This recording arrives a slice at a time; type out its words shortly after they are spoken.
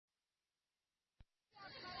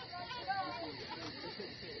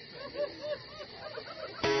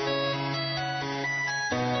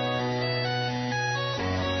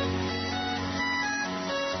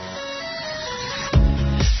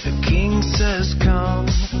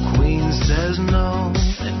says no.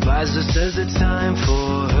 Advisor says it's time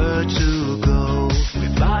for her to go.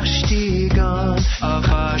 With Vashti gone,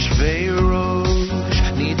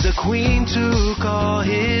 Achashverosh needs a queen to call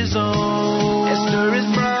his own. Esther is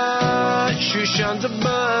bright, Shushan's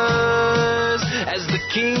abuzz as the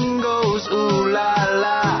king goes ooh la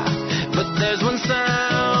la. But there's one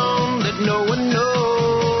sound that no one knows.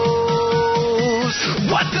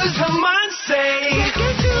 What does Haman say?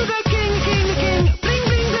 Get to the king, king, king. Bling,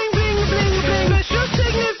 bling, bling, bling, bling, bling. Special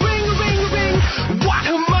signet, ring, ring, ring. What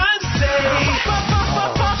Haman say?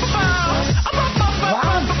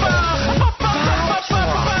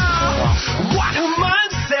 What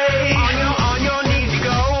Haman say? On your knees you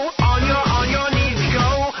go. On your knees you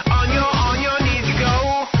go. On your knees you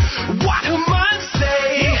go. What Haman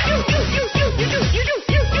say?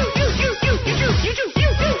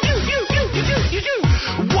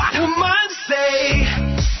 What Haman say?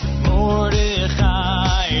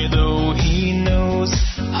 Mordechai, though he knows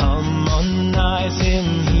Haman eyes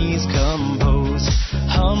him, he's composed.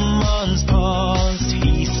 Haman's paused,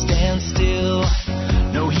 he stands still.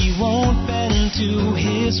 No, he won't bend to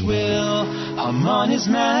his will. Haman is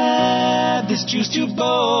mad, this Jew's too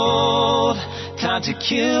bold. Time to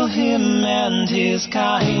kill him and his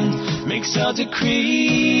kind. Makes a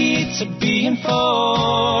decree to be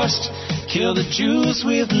enforced. Kill the Jews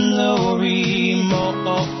with no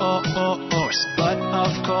remorse. But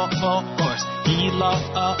of course, he lost.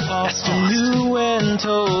 Esther knew and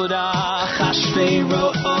told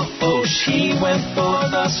Achashverosh. He went for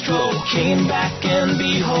the stroll, came back and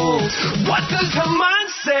behold. What does Haman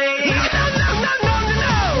say?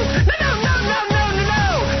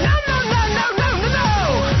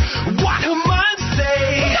 What Haman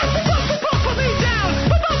say? Put me down.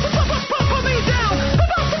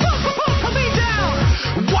 Put me down.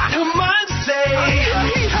 What Haman say?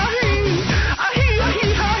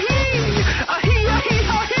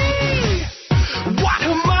 What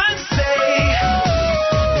Haman say?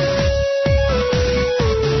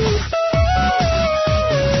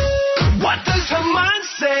 What does Haman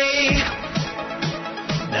say?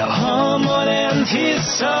 Now Haman and his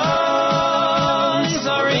sons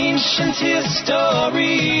are ancient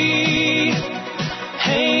history,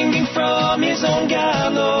 hanging from his own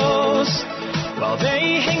gallows while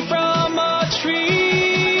they hang from a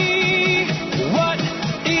tree. What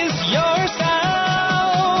is your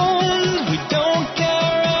sound? We don't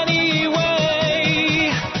care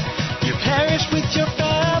anyway. You perish with your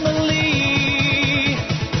family.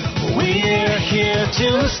 We're here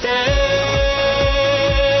to stay.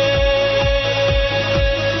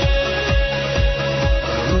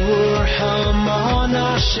 Haman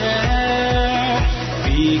asher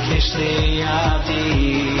bikesh le'avdi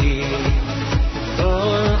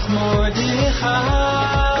Baruch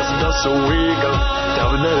Mordechai. Cause that's so we got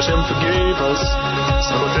David Hashem forgave us,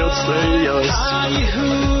 so he'll slay us.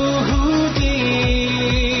 Yehudi,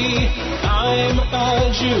 I'm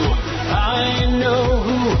a Jew. I know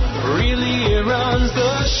who really runs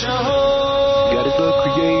the show. God is the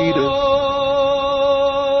creator.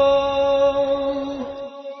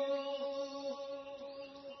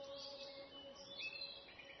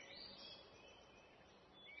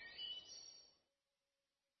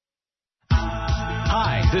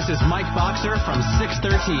 This is Mike Boxer from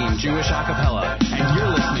 613 Jewish Acapella, and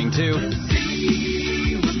you're listening to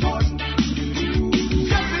Z Report.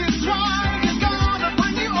 Yossi Zweig is gonna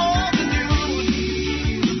bring you all the news.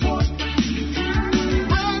 Z Report.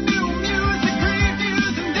 Brand new music,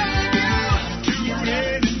 previews, and debuts. Tune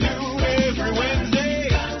in and new every Wednesday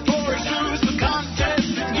for exclusive content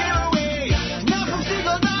and giveaways.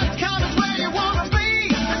 NachumSegal.com is where you wanna be.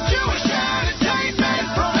 Jewish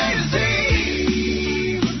entertainment from A to Z.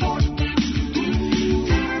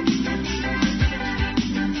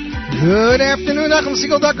 Good afternoon,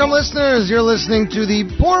 NachumSegal.com listeners. You're listening to the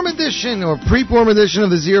Purim edition or pre-Purim edition of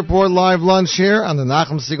the Z Report Live Lunch here on the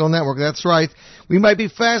Nachum Segal Network. That's right. We might be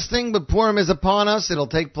fasting, but Purim is upon us. It'll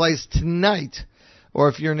take place tonight. Or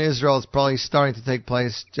if you're in Israel, it's probably starting to take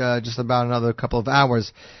place just about another couple of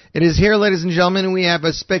hours. It is here, ladies and gentlemen, and we have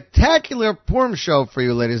a spectacular Purim show for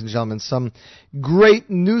you, ladies and gentlemen. Some great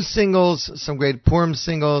new singles, some great Purim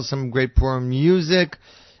singles, some great Purim music.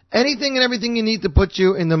 Anything and everything you need to put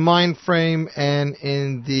you in the mind frame and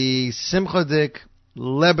in the Simchadik,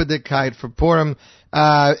 Lebedikite for Purim.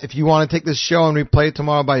 If you want to take this show and replay it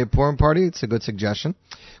tomorrow by your Purim party, it's a good suggestion.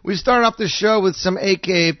 We started off the show with some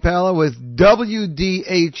AKA Pella with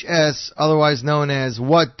WDHS, otherwise known as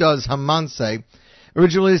What Does Haman Say?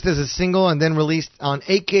 Originally released as a single and then released on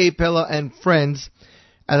AKA Pella and Friends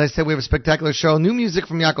As I said, we have a spectacular show. New music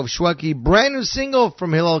from Yaakov Shwekey. Brand new single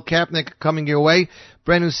from Hillel Kapnick coming your way.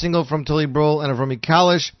 Brand new single from Tuli Brull Avrumi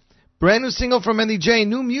Kalish. Brand new single from Mendy J.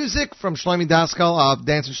 New music from Shloime Daskal,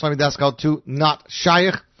 dancer Shloime Daskal to Not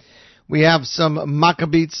Shaykh. We have some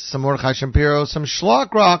Maccabeats, some Mordechai Shapiro, some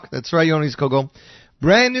Schlock Rock. That's right, Yoni's Kogel.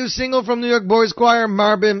 Brand new single from New York Boys Choir,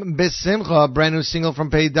 Marbim B'simcha. Brand new single from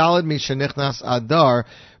Pey Dalid, Mishenichnas Adar.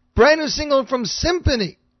 Brand new single from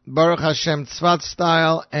Sympinny, Baruch Hashem, Tzfat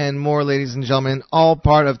Style, and more, ladies and gentlemen. All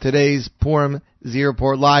part of today's Purim Z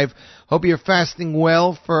Report Live. Hope you're fasting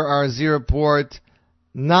well for our Z Report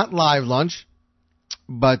not live lunch,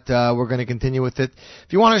 but we're going to continue with it.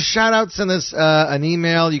 If you want a shout-out, send us an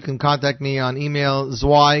email. You can contact me on email,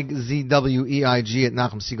 Zweig, Z-W-E-I-G, at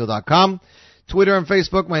NachumSegal.com. Twitter and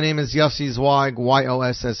Facebook, my name is Yossi Zweig,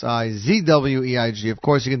 Y-O-S-S-I-Z-W-E-I-G. Of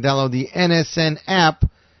course, you can download the NSN app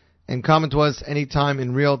and comment to us anytime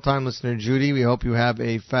in real time. Listener Judy, we hope you have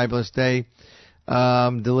a fabulous day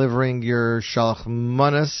delivering your Shalom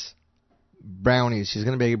brownies. She's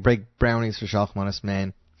going to break brownies for Shalom,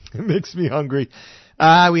 man. It makes me hungry.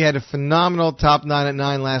 We had a phenomenal top 9 at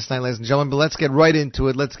 9 last night, ladies and gentlemen, but let's get right into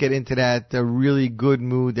it. Let's get into that really good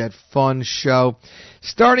mood, that fun show.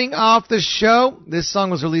 Starting off the show, this song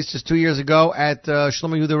was released just 2 years ago at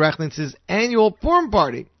Shlomo Yehuda Rechnitz's annual Purim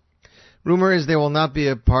party. Rumor is there will not be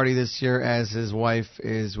a party this year as his wife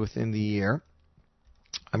is within the year.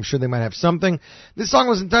 I'm sure they might have something. This song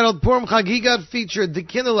was entitled Purim Chagiga, featured the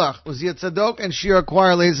Kinderlach, Uziah Tzadok, and Shira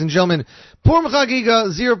Choir, ladies and gentlemen. Purim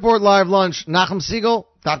Chagiga, Z Report Live Lunch,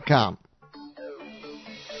 NachumSegal.com.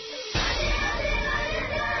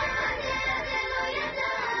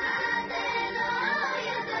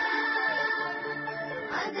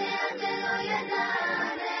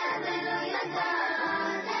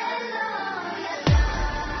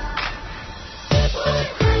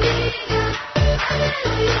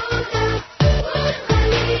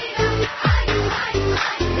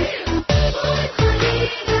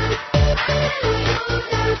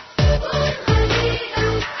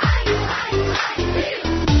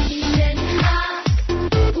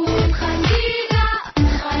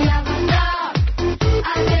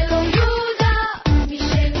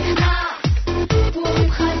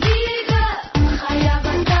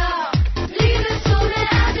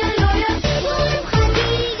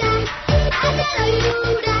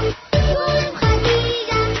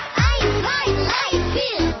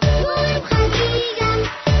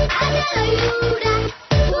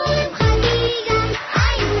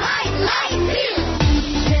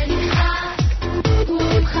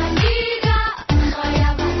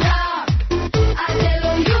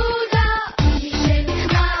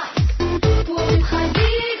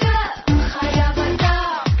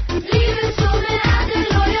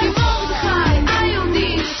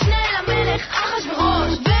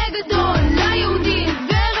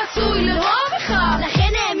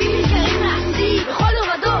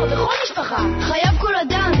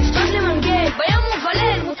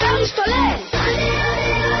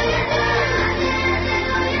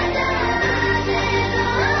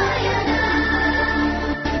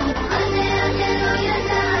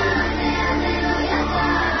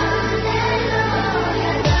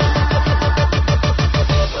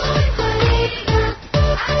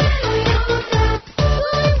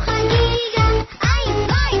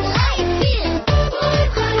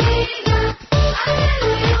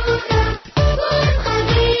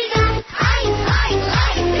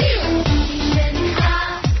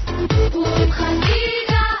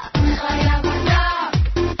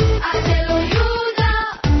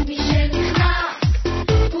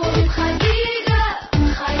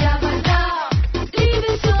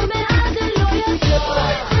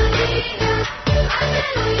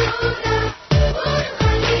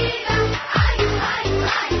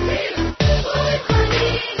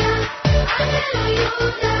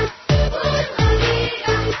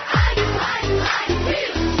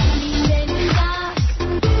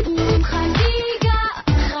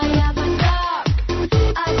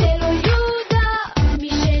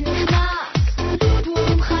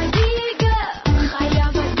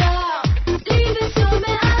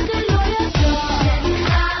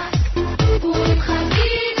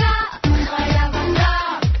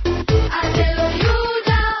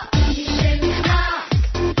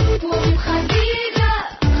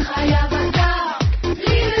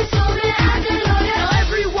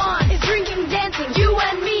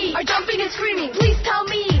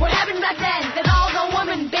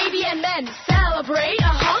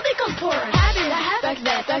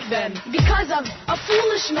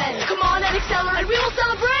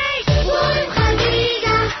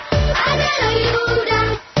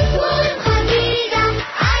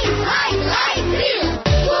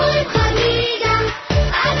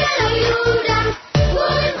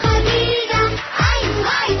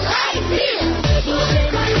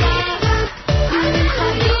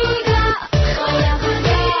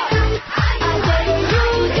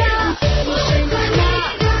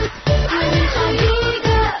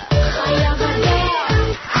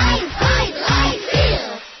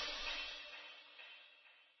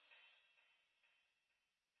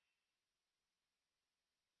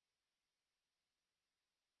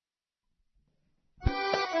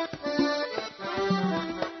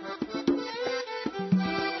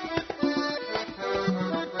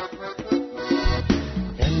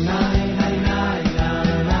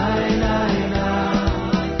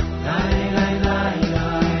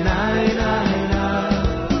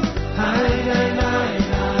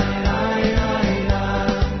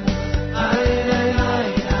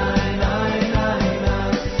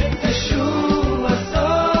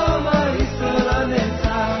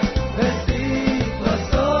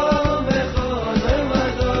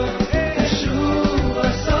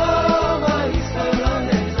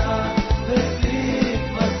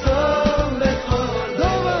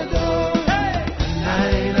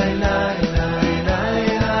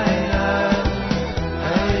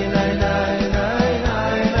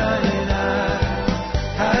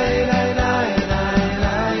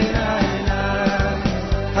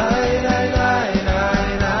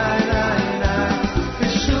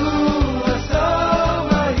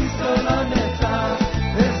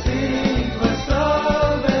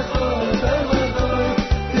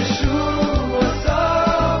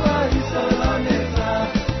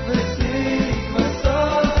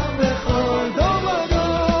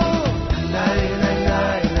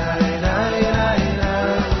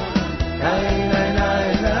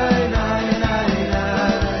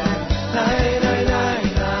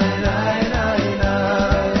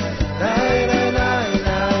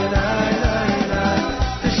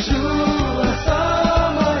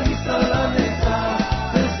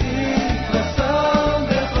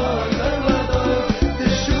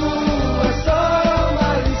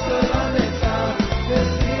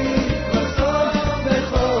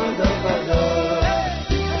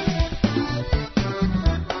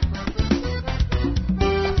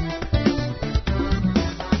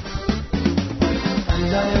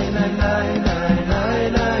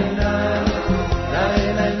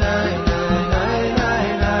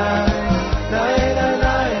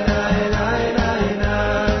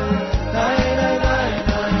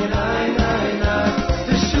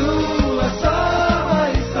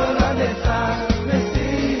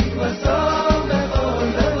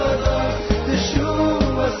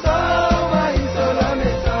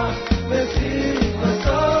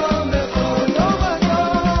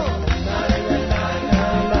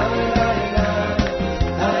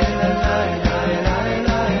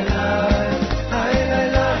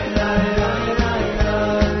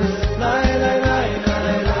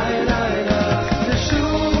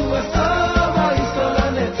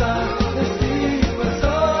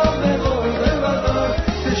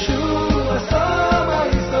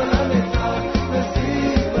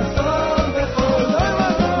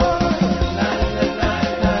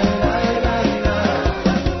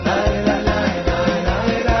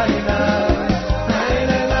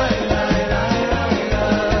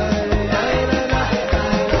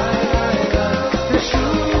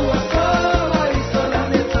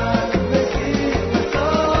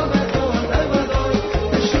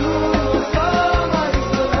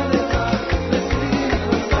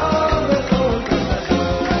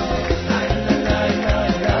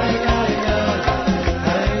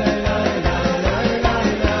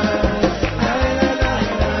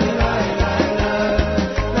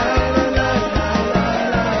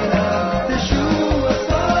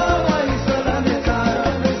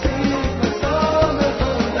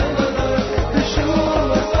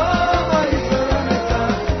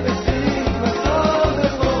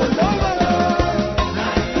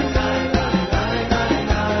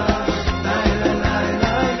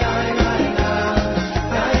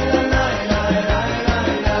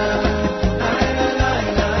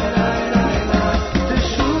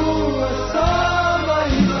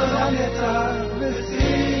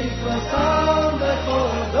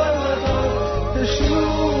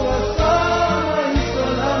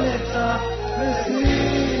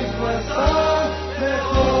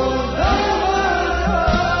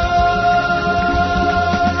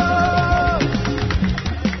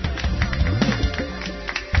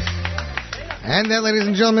 that, ladies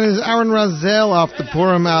and gentlemen, is Aaron Razel off the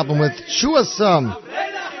Purim album with Shuasam.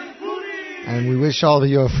 And we wish all of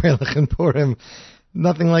you a Freilich and Purim.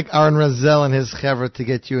 Nothing like Aaron Razel and his chevra to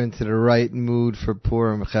get you into the right mood for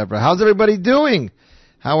Purim chevra. How's everybody doing?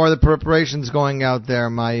 How are the preparations going out there?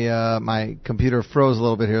 My computer froze a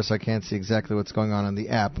little bit here, so I can't see exactly what's going on the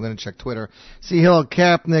app. I'm going to check Twitter. See, Hillel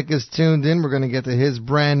Kapnick is tuned in. We're going to get to his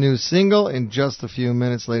brand new single in just a few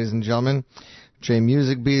minutes, ladies and gentlemen. J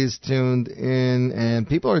Music Bee is tuned in, and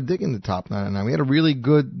people are digging the Top 99. We had a really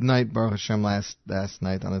good night, Baruch Hashem, last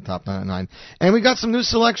night on the Top 99. And we got some new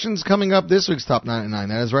selections coming up this week's Top 99.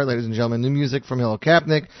 That is right, ladies and gentlemen. New music from Hillel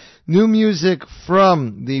Kapnick. New music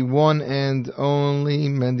from the one and only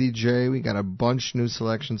Mendy J. We got a bunch new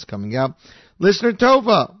selections coming out. Listener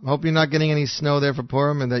Tova, hope you're not getting any snow there for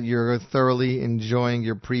Purim and that you're thoroughly enjoying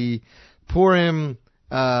your pre-Purim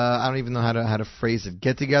I don't even know how to phrase it.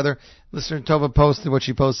 Get together. Listener Tova posted what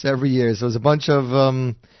she posts every year. So it was a bunch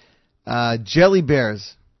of jelly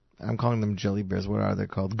bears. I'm calling them jelly bears. What are they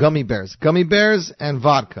called? Gummy bears. Gummy bears and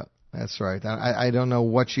vodka. That's right. I don't know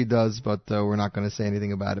what she does, but we're not going to say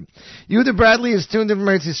anything about it. Yehuda Bradley is tuned in from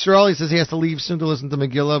Eretz Yisrael. He says he has to leave soon to listen to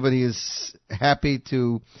Megillah, but he is happy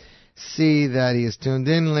to see that he is tuned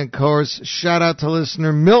in. And of course, shout out to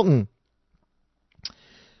listener Milton.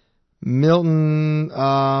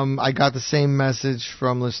 I got the same message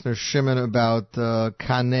from listener Shimon about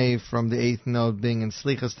Kaneh from the 8th Node being in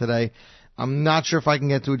Slichas today. I'm not sure if I can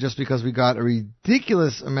get to it just because we got a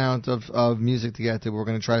ridiculous amount of music to get to. We're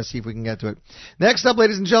going to try to see if we can get to it. Next up,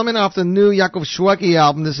 ladies and gentlemen, off the new Yaakov Shwekey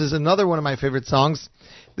album, this is another one of my favorite songs.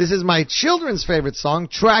 This is my children's favorite song,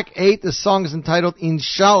 track 8. The song is entitled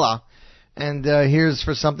Inshallah. And here's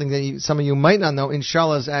for something that some of you might not know.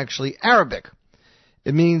 Inshallah is actually Arabic.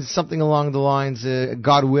 It means something along the lines,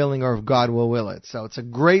 God willing, or if God will it. So it's a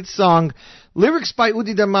great song. Lyrics by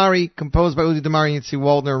Udi Damari, composed by Udi Damari and Yitzi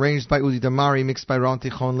Waldner, arranged by Udi Damari, mixed by Ron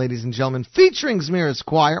Tichon, ladies and gentlemen, featuring Zmiris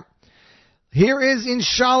Choir. Here is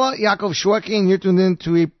Inshallah, Yaakov Shwekey, and you're tuned in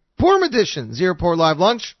to a Purim edition, Z Report Live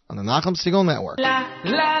Lunch on the Nachum Segal Network. La,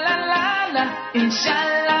 la, la, la, la,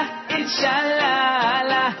 Inshallah, Inshallah,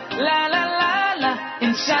 la, la, la, la, la,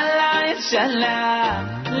 Inshallah,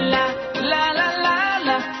 Inshallah, la, la, la,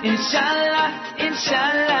 la. Inshallah,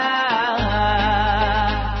 Inshallah.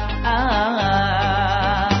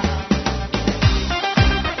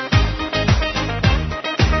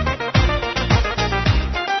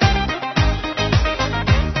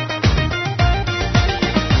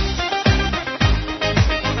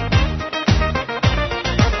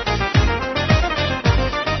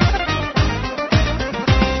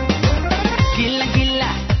 Gila,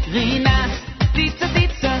 gila, rina, titza,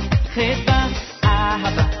 titza, cheta,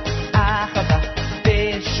 ahava, ahava,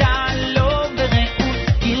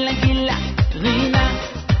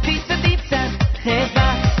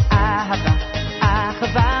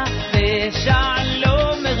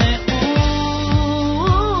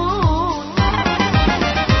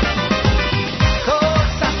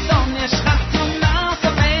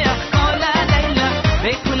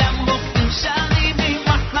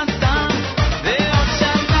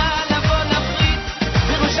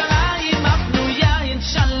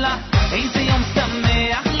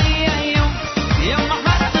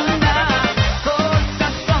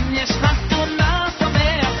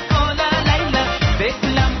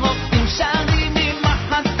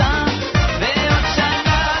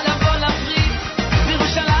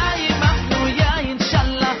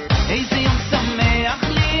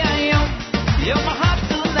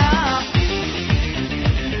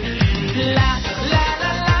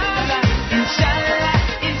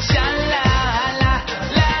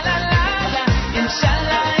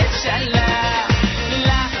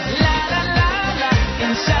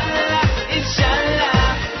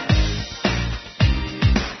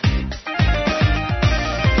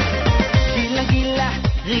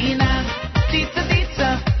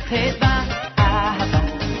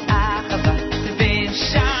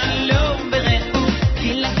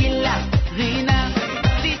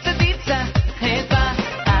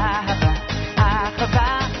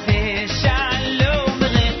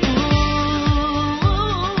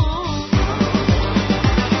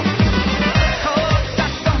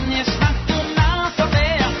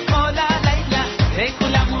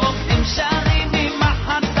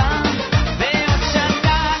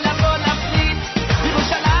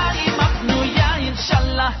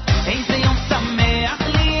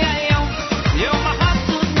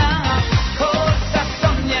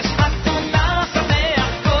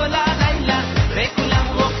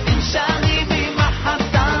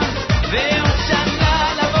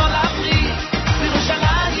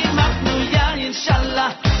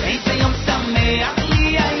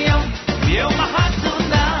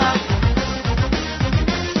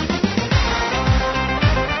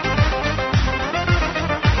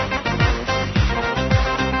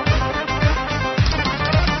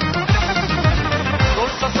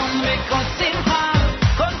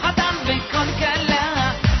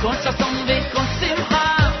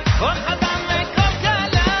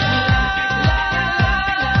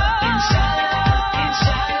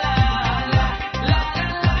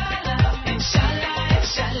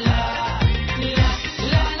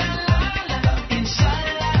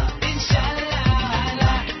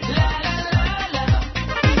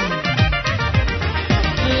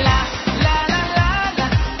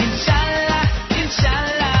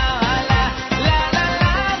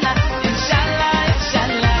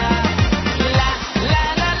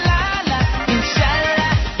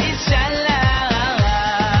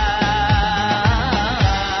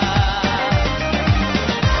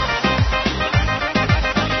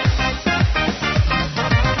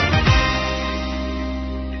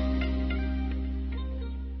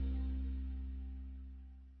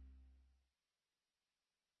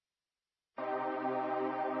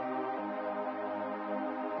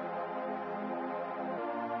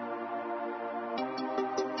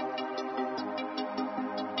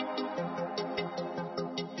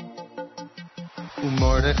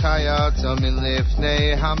 Mordechai yatsa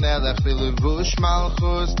milifnei hamelech v'levush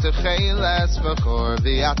malchus techeles v'chor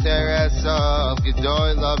v'yateresav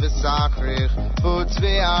gedoyla v'sachrich v'utz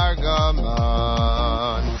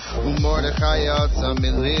v'argaman. Mordechai yatsa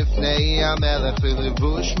milifnei hamelech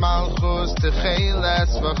v'levush malchus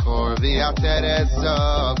techeles v'chor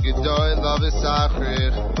v'yateresav gedoyla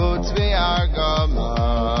v'sachrich v'utz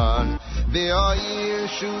v'argaman. V'yayir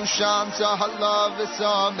shusham tahala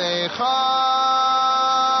v'samecha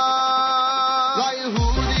La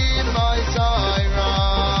Yehudim Ma'isayra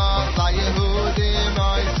La Yehudim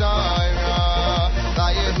Ma'isayra La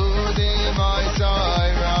Yehudim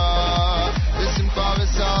Ma'isayra V'simcha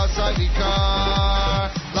v'sasai vikar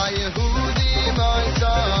La Yehudim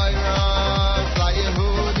Ma'isayra La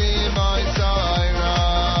Yehudim Ma'isayra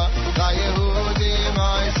La Yehudim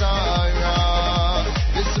Ma'isayra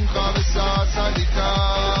V'simcha v'sasai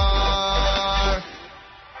vikar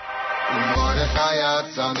Mordechai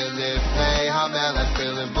yatsa milifnei hamelech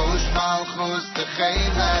v'levush malchus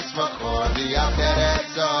techeles v'chor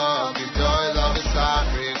v'yateresav gedoyla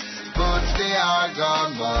v'sachrich v'utz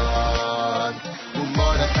v'argaman.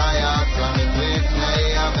 Mordechai yatsa milifnei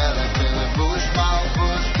hamelech v'levush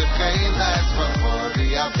malchus techeles v'chor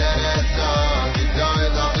v'yateresav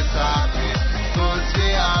gedoyla v'sachrich v'utz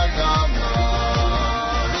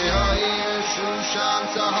v'argaman. V'yayir shusham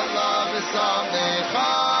tahala v'samecha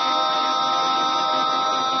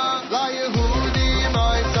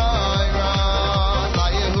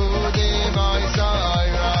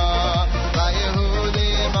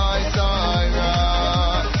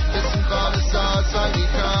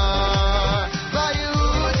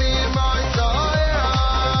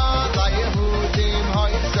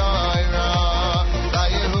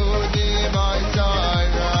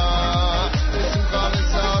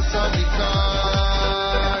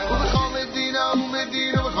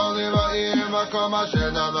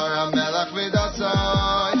Asher davar hamelech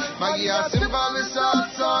v'dasai Magia simcha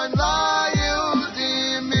v'satzai La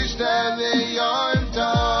Yehudim mishteh v'yom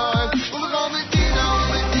time U'v'chol medina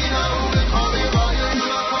u'v'chol yivayim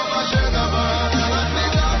Makom asher davar hamelech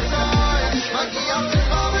v'dasai Magia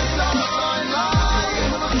simcha v'satzai La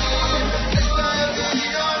Yehudim mishteh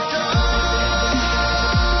v'yom time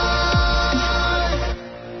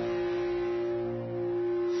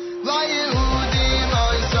La Yehudim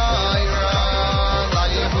Ma'isayra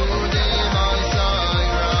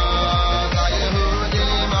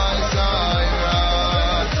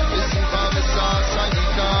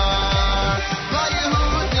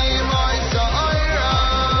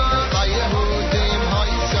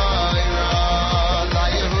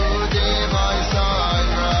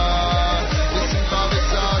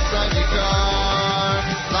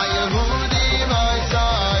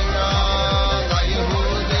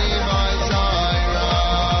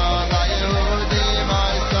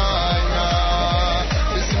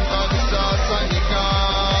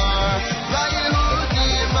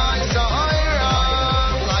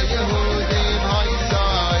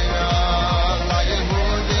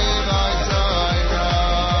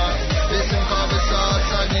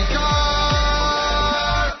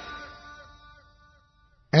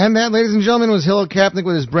And that, ladies and gentlemen, was Hillel Kapnick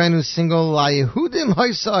with his brand new single, La Yehudim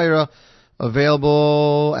Ha'Yisayra,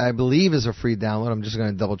 available, I believe, as a free download. I'm just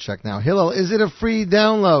going to double check now. Hillel, is it a free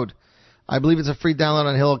download? I believe it's a free download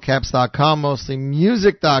on HillelCaps.com, mostly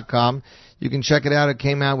music.com. You can check it out. It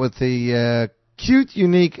came out with the cute,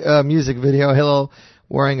 unique music video. Hillel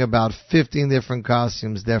wearing about 15 different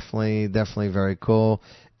costumes. Definitely very cool.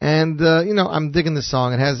 And, I'm digging the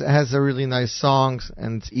song. It has a really nice song,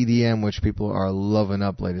 and it's EDM, which people are loving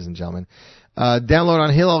up, ladies and gentlemen. Download on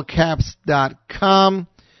HillelCaps.com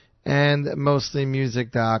and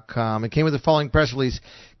mostlymusic.com. It came with the following press release.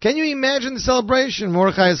 Can you imagine the celebration?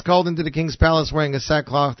 Mordechai is called into the king's palace wearing a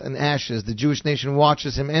sackcloth and ashes. The Jewish nation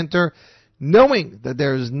watches him enter, knowing that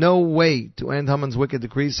there is no way to end Haman's wicked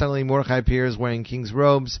decree. Suddenly Mordechai appears wearing king's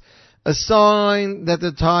robes, a sign that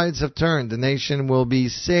the tides have turned. The nation will be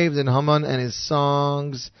saved, and Haman and his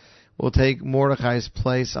songs will take Mordechai's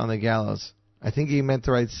place on the gallows. I think he meant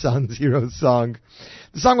to write Son's Hero Song.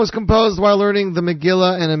 The song was composed while learning the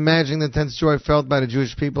Megillah and imagining the intense joy felt by the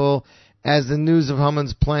Jewish people as the news of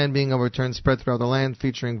Haman's plan being overturned spread throughout the land,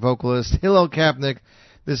 featuring vocalist Hillel Kapnick.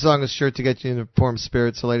 This song is sure to get you in a warm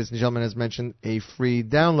spirit. So, ladies and gentlemen, as mentioned, a free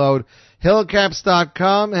download.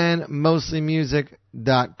 HillelCaps.com and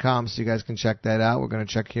mostlymusic.com, so you guys can check that out. We're going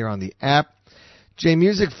to check here on the app. J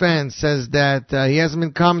Music Fan says that he hasn't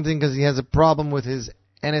been commenting because he has a problem with his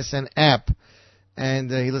NSN app,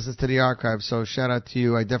 and he listens to the archive. So shout out to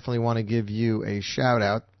you. I definitely want to give you a shout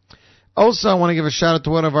out. Also, I want to give a shout out to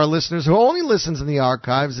one of our listeners who only listens in the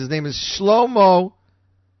archives. His name is Shlomo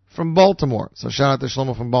from Baltimore. So shout out to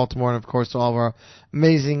Shlomo from Baltimore, and of course to all of our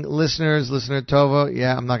amazing listeners, listener Tova.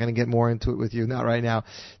 Yeah, I'm not going to get more into it with you, not right now.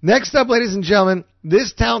 Next up, ladies and gentlemen,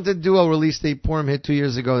 this talented duo released a Purim hit 2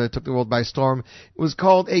 years ago that took the world by storm. It was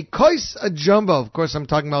called FAS A Jumbo. Of course, I'm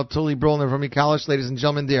talking about Tuli Brull Avrumi Kalish. Ladies and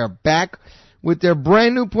gentlemen, they are back with their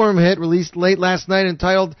brand new Purim hit released late last night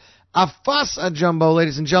entitled FAS A Jumbo.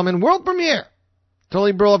 Ladies and gentlemen, world premiere.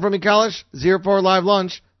 Tuli Brull Avrumi Kalish, Z Report Live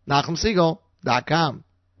Lunch, NachumSiegel.com.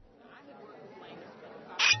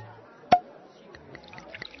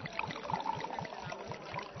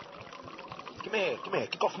 Kom her,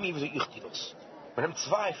 kijk of me wie zo ucht is. Maar hem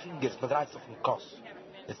 2 vingers, maar draait auf den Koss.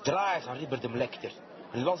 Het draait aan ribber dem Lekter.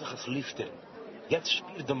 En los ich es lifter. Jetzt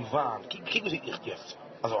spielt dem Wahn. Kijk wie zo ucht is.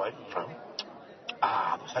 Also,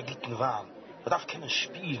 das vergeht ein Wahn. Man darf keinen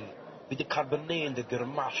spielen. Wie die Carbonä und der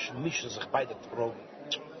Masch mischen sich beide Drogen.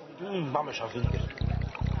 Mama ist ein Winder.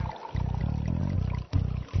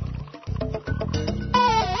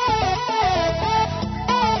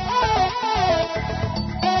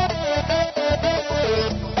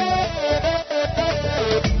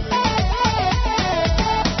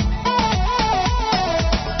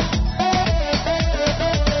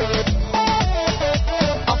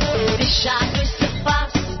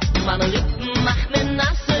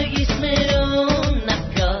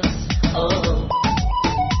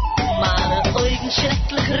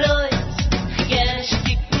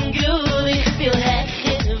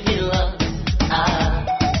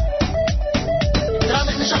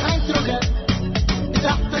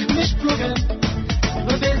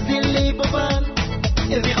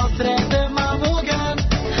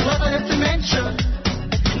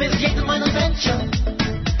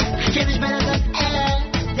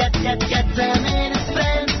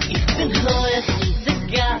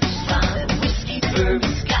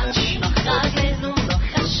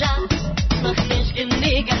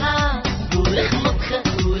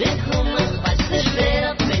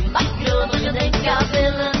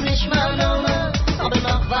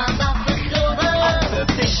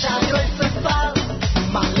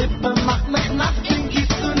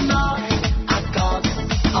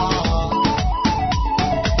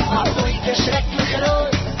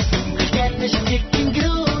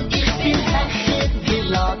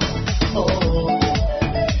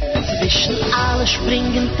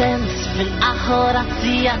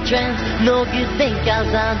 No gedenk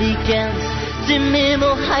als aan die kent. De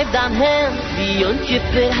Mimmel heeft aan hem. Wie und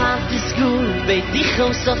Kippur hat es gut. Weet dich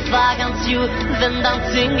so flag ans Jud. Wenn dann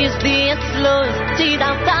Zing ist die jetzt los. Zieh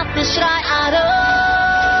dann Tate schrei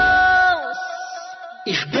aus.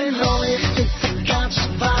 Ich bin ruhig, ist ganz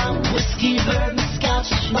warm. Whisky, Bourbon,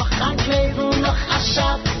 Scotch. Noch ein Klevel, noch ein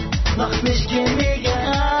Schatz. Noch nicht genügend.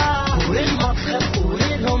 Urin Motche,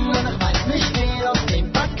 Urin Hummer. Ich weiß nicht wie auf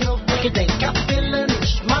dem Backruf. Gedenk an Pillen.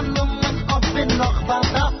 Noch was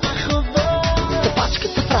auf der Gewohnt. Der Patschke,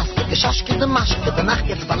 der Fraske, der Schaschke, der Maschke. Der Nacht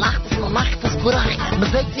jetzt verlacht es, man macht es Burach. Man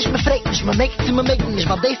fragt nicht, man fragt nicht, man merkt sie, man merkt nicht.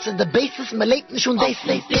 Weil das ist der Basis, man lebt nicht und das ist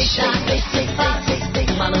das.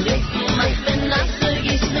 Man lebt nicht, man bin nass,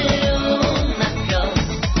 gießt mir nach Gott.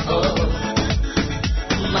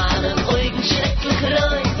 Meine Augen schrecklich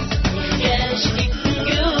rot. Ich gehe sticken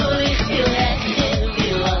gut, ich will hechen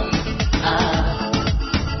wie lang.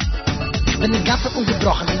 Ich bin den ganzen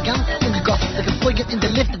ungebrochen, den ganzen der gefolgt in der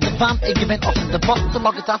Lift, der Wand, ich bin offen, der Boss, der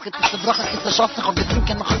Log ist aufgetippt, der Brochen ist der Schoss, ich hab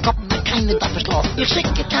getrunken, noch ein Kopf, und keine darf verschlossen. Ich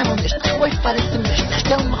schicke keinen nicht, ich weiß, verriss mich nicht, ich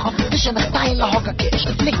stell mich auf den Tisch, und ich teile Hockerke, ich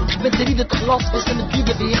fliegt, ich bin der Riede doch los, wissen mit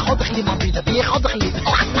Liebe, wie ich dich lieb, mein Bruder, wie ich dich lieb.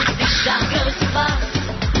 Ich sag, es war,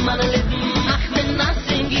 meine Lippen, mach mir nass,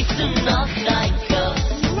 gibst du noch ein Kuss.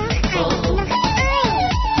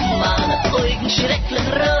 Meine Augen schrecklich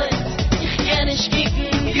rot, ich kann nicht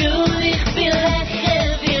kicken, gut, ich will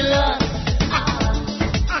lächeln, wie los.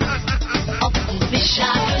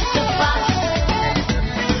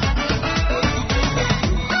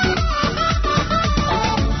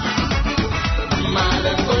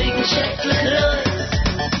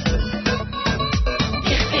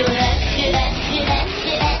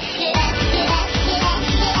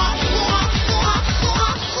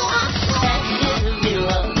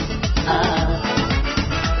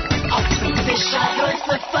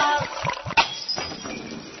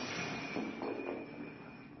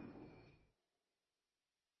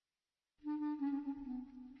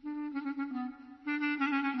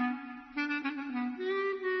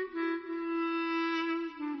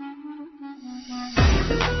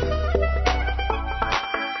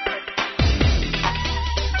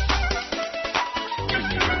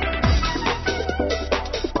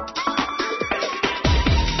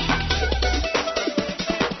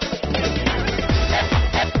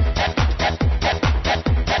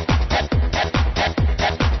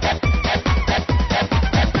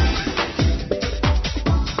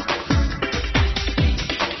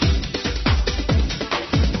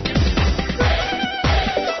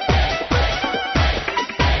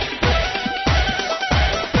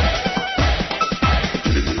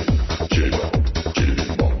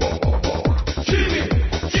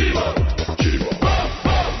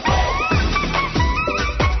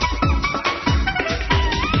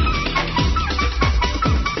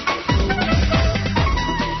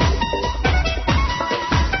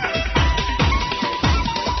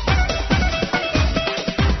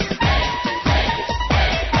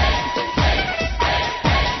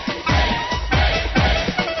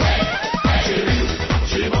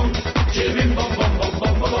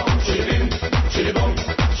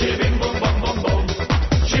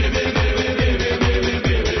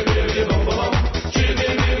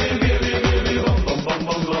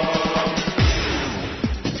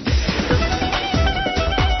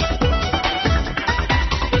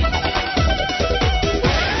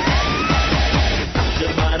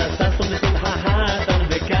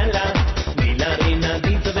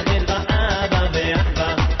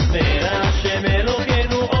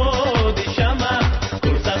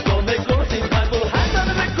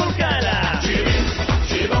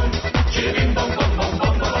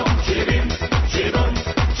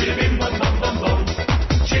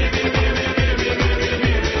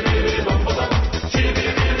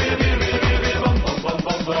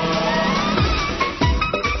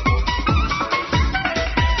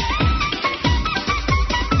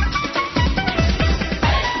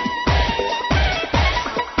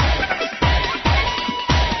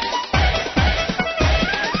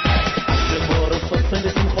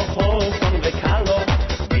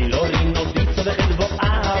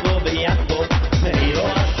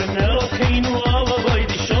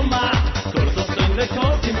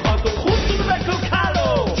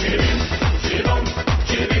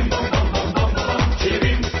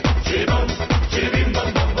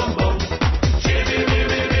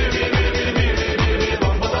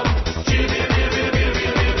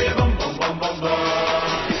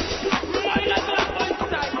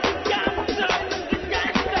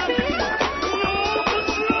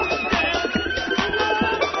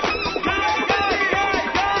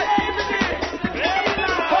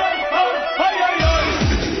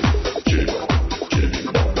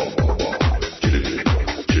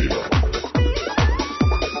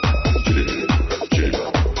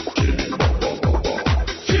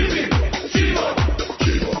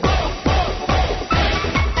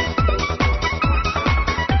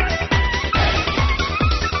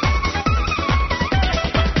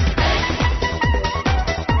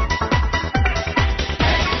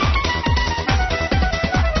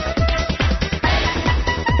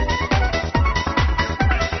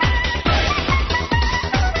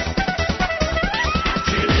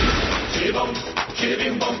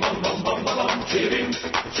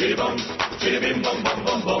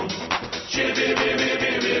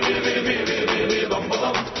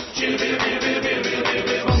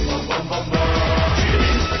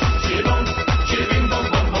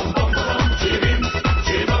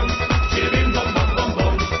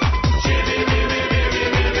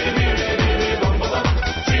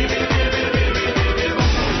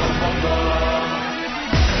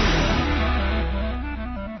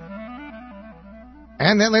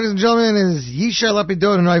 And that, ladies and gentlemen, is Yisha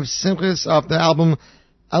Lapidot and Rav Simchas off the album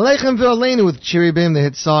Aleichem Ve'aleinu with Cherubim, the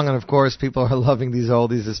hit song. And of course, people are loving these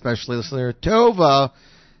oldies, especially listener Tova.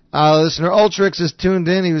 Listener Ultrix is tuned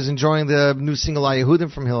in. He was enjoying the new single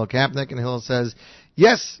Yehudim from Hillel Kapnick, and Hillel says,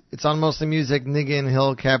 yes, it's on Mostly Music, Niggin,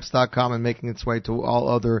 HillelCaps.com, and making its way to all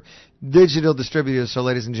other digital distributors. So,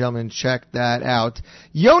 ladies and gentlemen, check that out.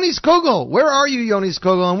 Yonis Kogel, where are you, Yonis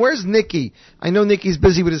Kogel? And where's Nikki? I know Nikki's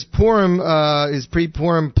busy with his Purim, his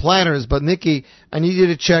pre-Purim planners, but Nikki, I need you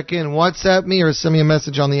to check in. WhatsApp me or send me a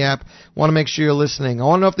message on the app. Want to make sure you're listening. I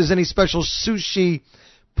want to know if there's any special sushi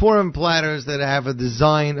Purim platters that have a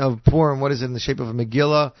design of Purim. What is it, in the shape of a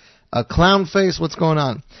Megillah? A clown face? What's going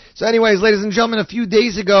on? So anyways, ladies and gentlemen, a few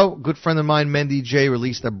days ago, a good friend of mine, Mendy J,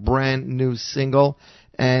 released a brand new single,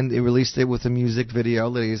 and he released it with a music video.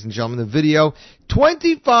 Ladies and gentlemen, the video,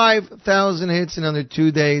 25,000 hits in under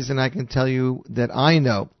 2 days, and I can tell you that I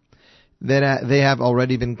know that they have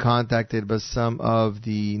already been contacted by some of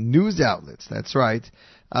the news outlets. That's right,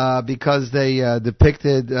 because they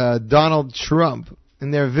depicted Donald Trump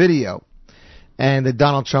in their video, and the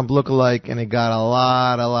Donald Trump lookalike, and it got a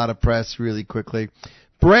lot of press really quickly.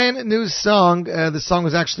 Brand new song. The song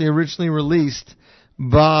was actually originally released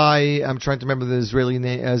by, I'm trying to remember the Israeli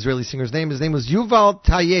singer's name. His name was Yuval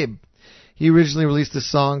Tayeb. He originally released the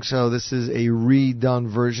song, so this is a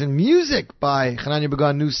redone version. Music by Hananya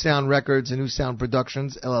Begun, New Sound Records and New Sound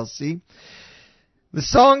Productions, LLC. The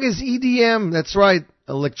song is EDM, that's right,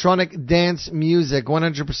 electronic dance music.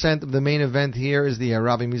 100% of the main event here is the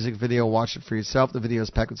Harabi music video. Watch it for yourself. The video is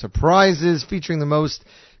packed with surprises, featuring the most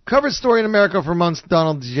covered story in America for months,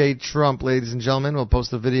 Donald J. Trump. Ladies and gentlemen, we'll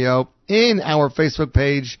post the video in our Facebook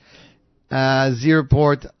page, Z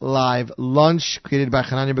Report Live Lunch, created by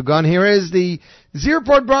Hananya Begun. Here is the Z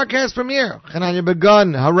Report broadcast premiere. Hananya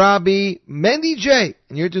Begun, Harabi, Mendy J.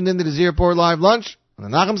 And you're tuned into the Z Report Live Lunch on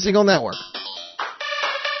the Nachum Segal Network.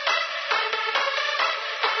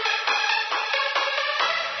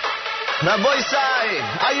 Now, boys,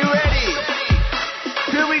 are you ready?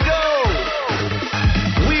 Here we go.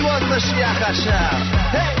 We want Mashiach Hashem.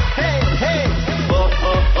 Hey, hey, hey. Oh,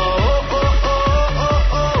 oh, oh, oh, oh,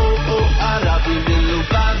 oh, oh, oh. Harabi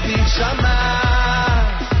Milubavi Shama.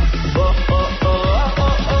 Oh, oh, oh, oh,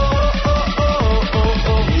 oh, oh, oh,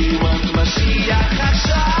 oh. We want Mashiach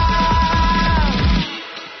Hashem.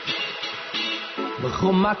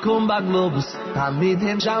 בכל מקום בגלובוס תמיד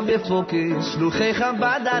הם שם בפוקס שלוחי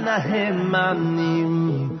חב"ד הם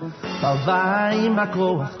מאמנים בבאים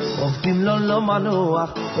בכוח עובדים לא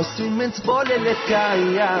מנוח עושים מצבור לילות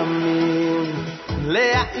קיימים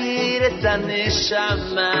להאיר את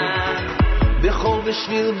הנשמה בכל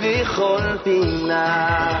בשביל בכל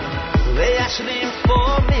פינה וישרים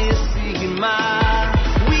פה משימה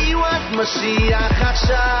We want משיח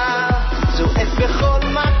עכשיו זועק בכל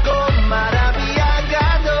מקום מרבי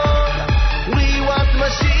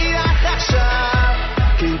משיח עכשיו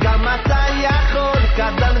כי גם אתה יכול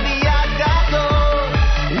קטן ויגדול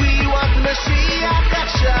We want משיח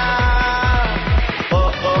עכשיו Oh,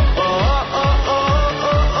 oh, oh, oh, oh,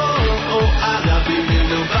 oh, oh, oh ערבי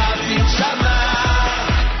מלובבים שמה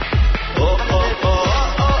Oh, oh, oh,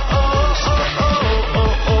 oh, oh, oh,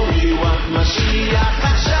 oh, oh We want משיח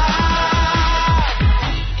עכשיו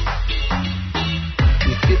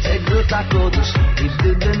התגלות הקודש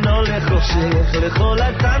תבדלנו לחושך לכל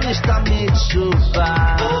אדם יש תמיד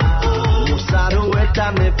תשובה מוסרו את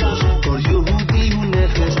הנפש כל יהודי הוא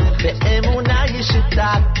נכס באמונה יש את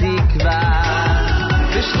התקווה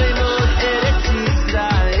בשלמות ארץ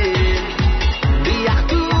ישראל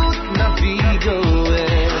ביחדות נביא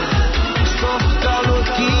גואל סוף גלות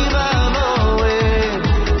קיבה מועד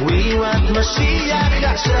We want משיח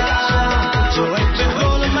עכשיו זועק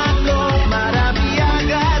בכל מקום מרבי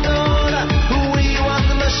הגדול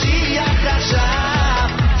משיח עכשיו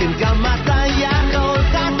כן גם אתה יכול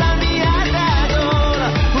קטן ויגדול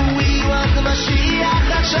We want משיח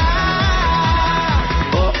עכשיו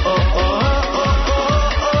Oh, oh, oh, oh, oh,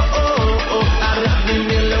 oh, oh, oh,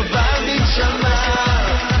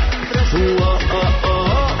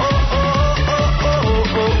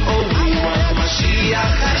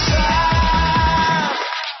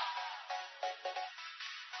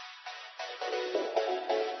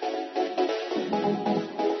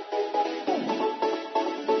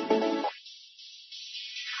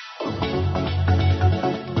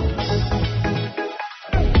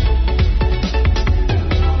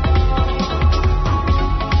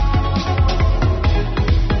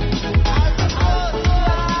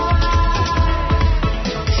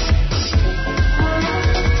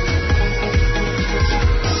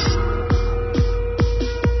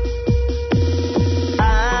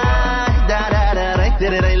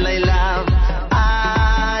 la la.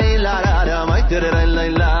 Ay la la la, my da la la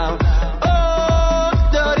la. Oh,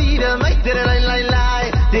 da dee da, my da la la la.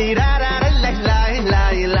 Dee da da la la la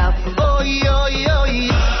la. Oh yo yo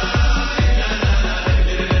yo.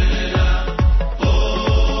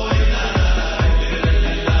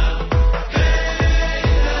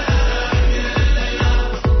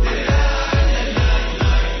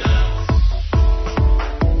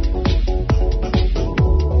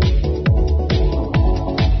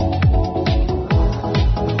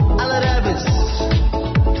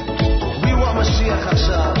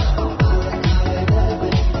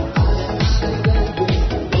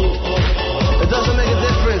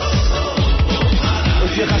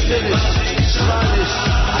 Spanish,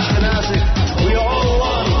 Ashkenazi, we are all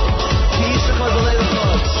one. Peace and Memalei Kol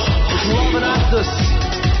Olamin. It's love and actus.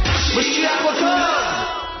 Mashiach will come.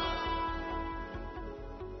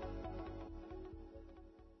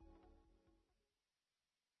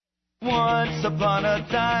 Once upon a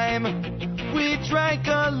time, we drank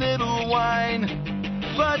a little wine,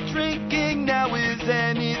 but drinking now is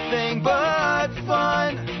anything but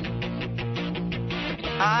fun.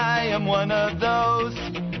 I am one of those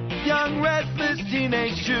young restless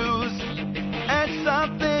teenage Jews, and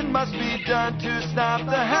something must be done to stop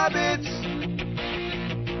the habits.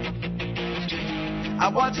 I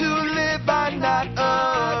want to live, I'm not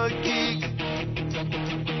a geek.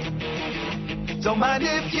 Don't mind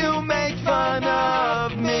if you make fun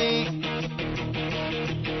of me.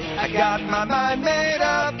 I got my mind made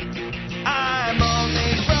up. I'm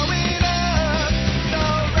only growing up,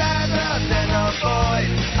 no rather than avoid.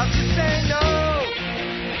 I'll just say no.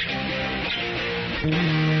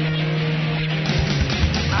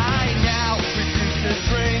 I now refuse to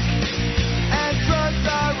drink, and drugs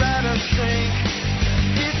are out of sync.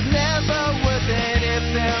 It's never worth it if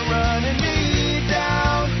they're running me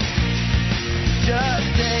down. Just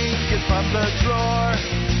take it from the drawer.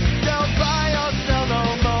 Don't buy or sell no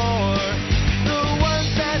more. The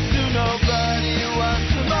ones that do nobody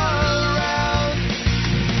wants them around.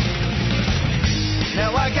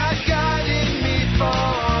 Now I got God in me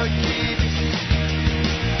for keeps.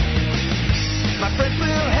 My friends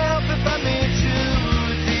will help if I'm in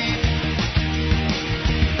too deep.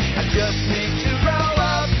 I just need to grow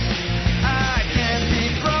up. I can't be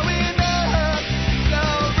growing up. No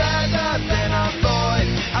rather than avoid.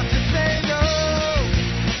 I'll just say no.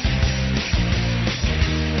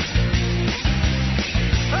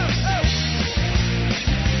 Oh, oh.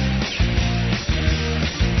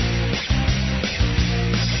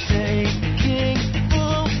 Taking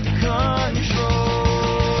full control.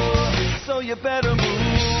 So you better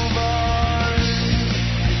move on.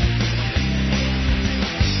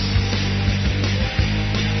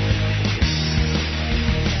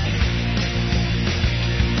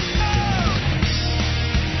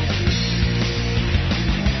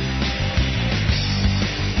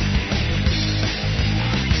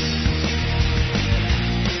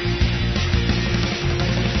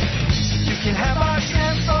 You can have our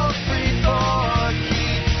chance for free for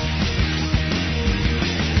keeps.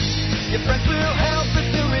 Your friends will help if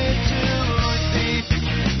you're in too deep.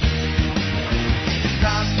 It's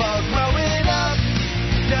time for growing up.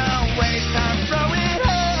 Don't waste time growing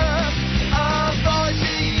up. Avoid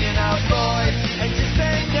being avoid and just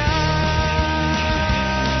say no.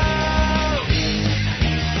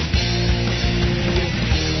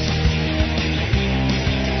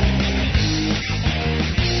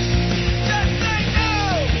 Just say no.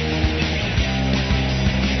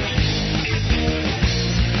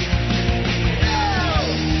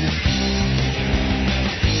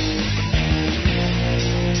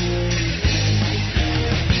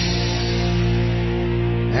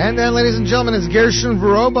 And then, ladies and gentlemen, it's Gershon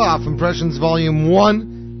Vorobov, Impressions Volume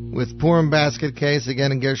 1, with Purim Basket Case.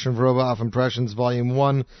 Again, in Gershon Vorobov, Impressions Volume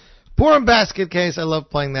 1. Purim Basket Case, I love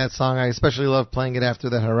playing that song. I especially love playing it after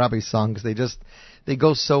the Harabi song, because they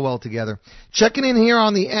go so well together. Checking in here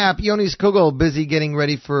on the app, Yonis Kugel, busy getting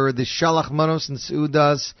ready for the Shalach Manos and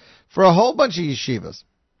Seudas for a whole bunch of yeshivas.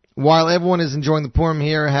 While everyone is enjoying the Purim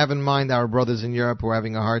here, have in mind our brothers in Europe who are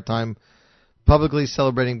having a hard time publicly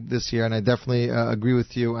celebrating this year, and I definitely agree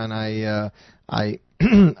with you, and I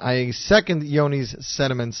I second Yoni's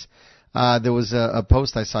sentiments. There was a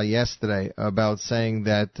post I saw yesterday about saying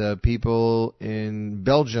that people in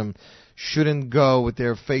Belgium shouldn't go with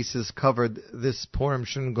their faces covered this Purim,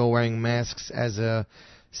 shouldn't go wearing masks as a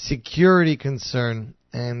security concern,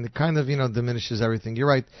 and it kind of, diminishes everything. You're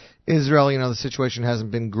right, Israel, the situation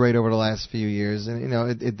hasn't been great over the last few years, and,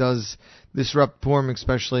 it does disrupt Purim,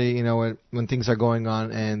 especially, when things are going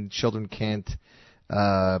on and children can't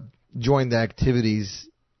join the activities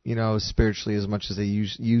spiritually as much as they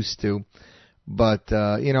used to. But,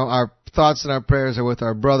 our thoughts and our prayers are with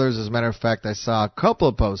our brothers. As a matter of fact, I saw a couple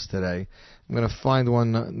of posts today. I'm going to find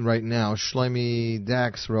one right now. Shloime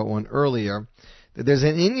Daskal wrote one earlier. That there's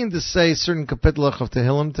an Indian to say certain kapitlach of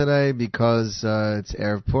Tehillim today because it's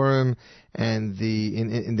Erev Purim, and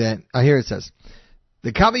here it says,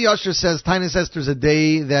 the Kavi Yosher says, Tainus Esther is a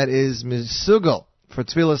day that is misugal for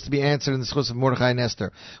tefillas to be answered in the schus of Mordechai and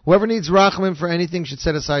Esther. Whoever needs rachamim for anything should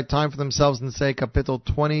set aside time for themselves and say kapitel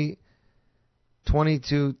 22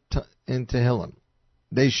 in Tehillim.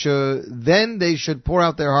 They should pour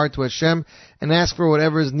out their heart to Hashem and ask for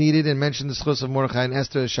whatever is needed and mention the schus of Mordechai and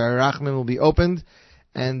Esther. The Sha'ar Rachmim will be opened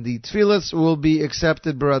and the tefillas will be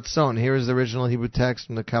accepted b'ratzon. Here is the original Hebrew text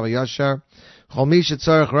from the Kav Yashar. Chol mi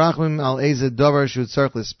shetzarech rachmim al eze davar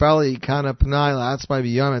shetzarech l'spal ikana pnai la'atzmai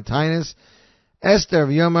b'yom etainis Esther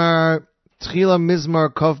v'yomar tchila mizmar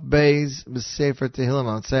kof beis b'sefer Tehillim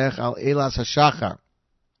al-tzech al elas hashachar.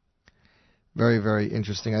 Very, very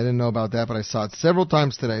interesting. I didn't know about that, but I saw it several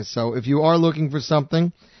times today. So if you are looking for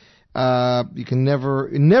something, you can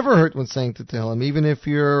never hurt when saying to Tehillim. Even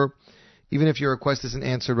if your request isn't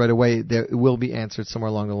answered right away, it will be answered somewhere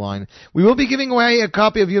along the line. We will be giving away a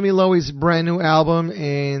copy of Yumi Lowy's brand new album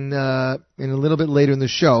in a little bit later in the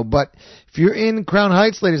show. But if you're in Crown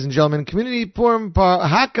Heights, ladies and gentlemen, Community Purim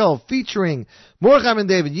Hakel featuring Mordechai and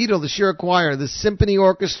David Yidel, the Shira Choir, the Sympinny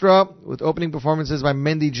Orchestra, with opening performances by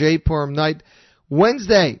Mendy J, Purim Night,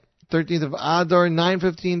 Wednesday, 13th of Adar,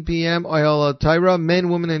 9:15 p.m., Oyola Tyra, men,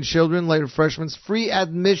 women, and children, light refreshments, free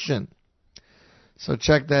admission. So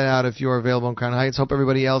check that out if you are available in Crown Heights. Hope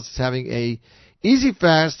everybody else is having a easy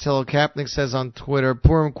fast till Kapnick says on Twitter,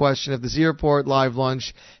 Purim question, if the Z Report live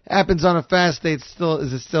lunch happens on a fast day, is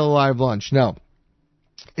it still a live lunch? No.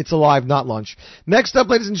 It's a live, not lunch. Next up,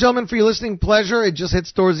 ladies and gentlemen, for your listening pleasure, it just hit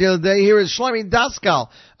stores the other day. Here is Shloime Daskal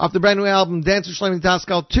off the brand new album, Dance with Shloime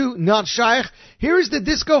Daskal 2, Not Shaykh. Here is the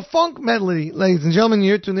disco funk medley. Ladies and gentlemen,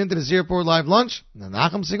 you're tuned into the Z Report live lunch on the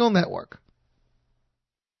Nachum Segal Network.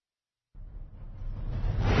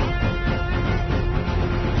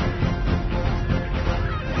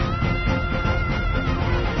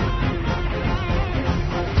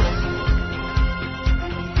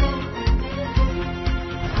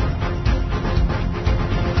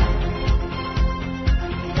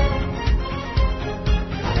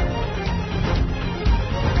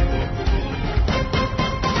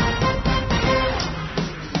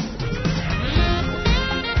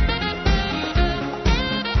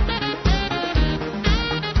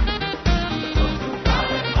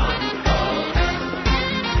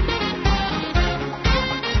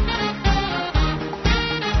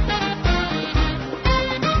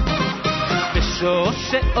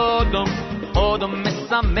 שאודום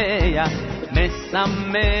משמח,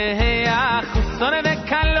 חוסון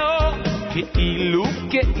וקלו,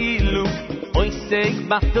 כאילו, אוי סייק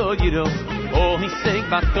בתוירו, אוי סייק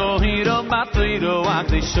בתוירו,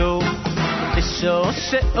 הקדישו.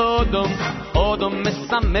 שאודום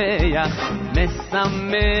משמח,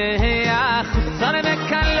 חוסון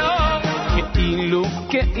וקלו, כאילו,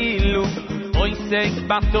 אוי סייק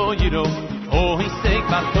בתוירו, אוי סייק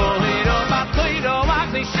בתוירו,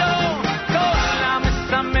 הקדישו. כל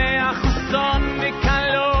המשמח חוסון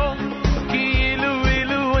וקלו, כאילו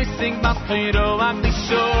אוי סייק בתוירו,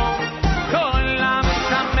 הקדישו. כל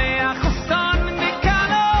המשמח חוסון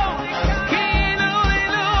וקלו, כאילו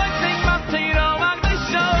אוי סייק בתוירו,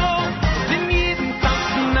 הקדישו. דמידן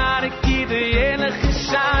תחנר כדי ילך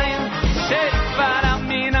שיים, שפר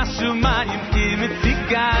מן השומיים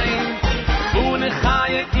כמציגיים,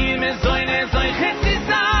 ונחיה עם זוי חצי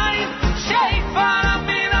זין, שפר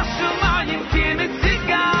מן השומיים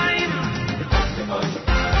כמציגיים.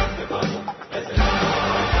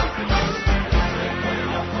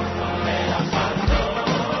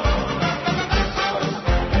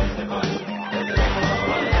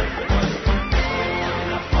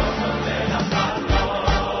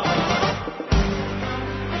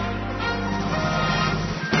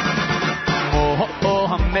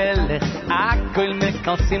 המלך הכל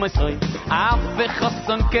מקלסים אוי אף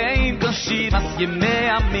וחסון כן קושיב אז ימי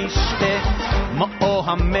המשתה מאו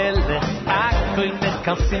המלך הכל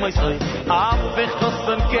מקלסים אוי אף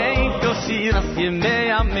וחסון כן קושיב אז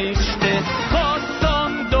ימי המשתה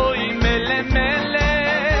חסון דוי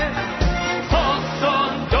מלמלך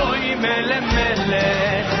חסון דוי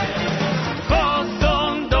מלמלך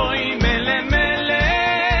חסון דוי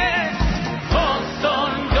מלמלך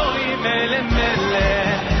חסון דוי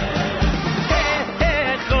מלמלך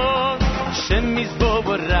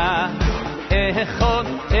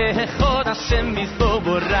אחד השם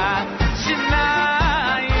מזבובורה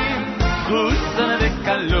שניים חוסן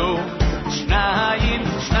וקלו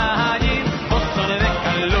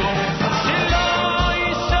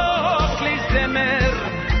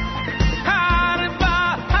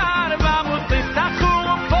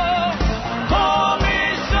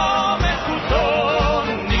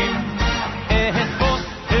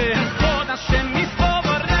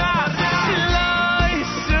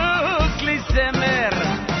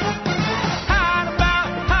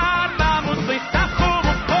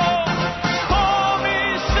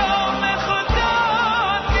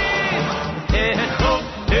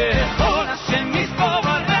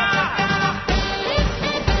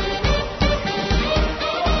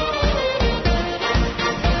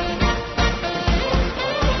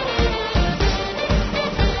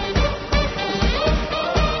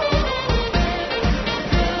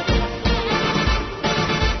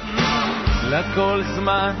לכל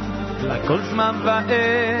זמן, לכל זמן ועת,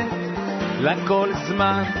 לכל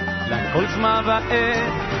זמן, לכל זמן ועת,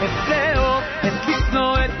 את לאהוב, את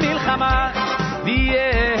לשנוא, את מלחמה,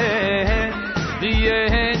 ויהיה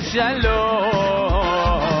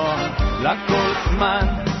שלום. לכל זמן,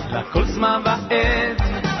 לכל זמן ועת,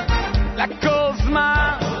 לכל זמן,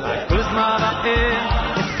 לכל זמן ועת,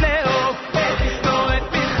 את לאהוב, את לשנוא,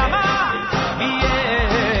 את מלחמה,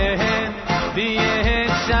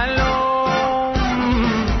 ויהיה שלום.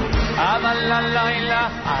 אבל הלילה,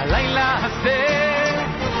 הלילה הזה,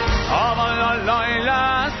 אבל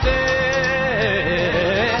הלילה הזה,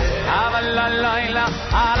 אבל הלילה,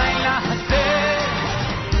 הלילה הזה,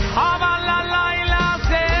 אבל הלילה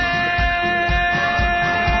הזה.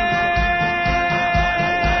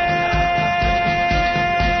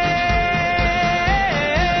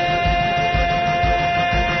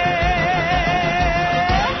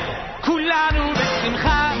 כולנו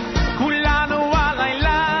בשמחה, כולנו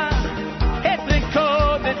הלילה, את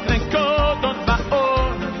רקוד עוד באור.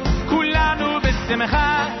 כולנו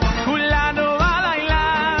בשמחה, כולנו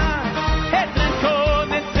הלילה, את רקוד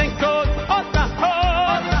עוד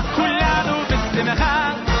באור. כולנו בשמחה,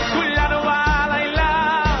 כולנו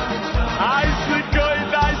הלילה, אייס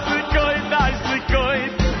רקוד, אייס רקוד, אייס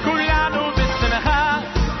רקוד. כולנו בשמחה,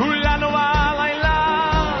 כולנו הלילה,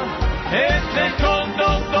 את רקוד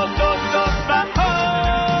עוד באור.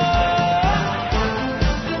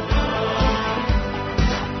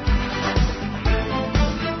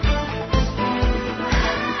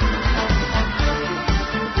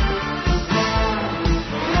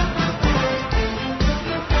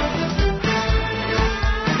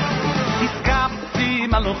 הסכמתי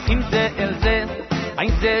מלוכים זה אל זה,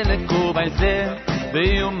 עין זה לקוב על זה,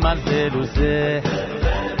 ויום זה לו זה.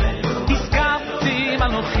 הסכמתי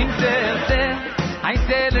מלוכים זה אל זה, עין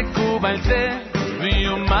זה לקוב על זה,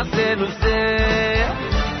 ויום זה לו זה.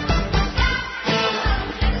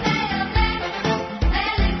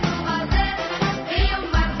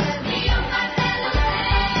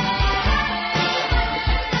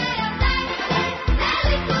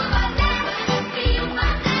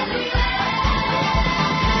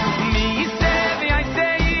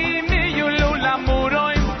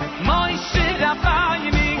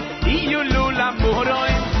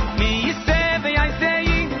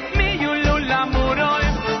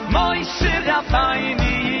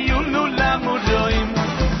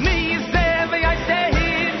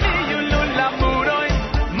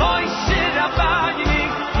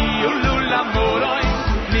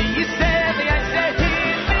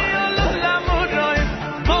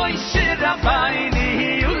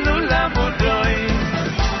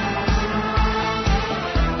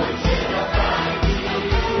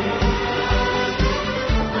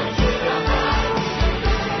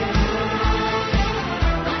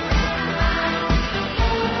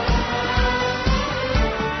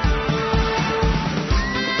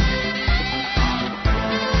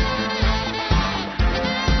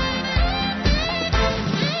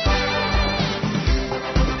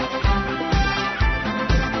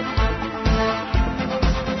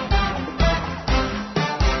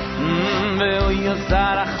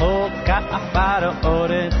 Afar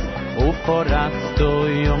oret uporat do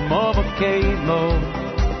yomo keimo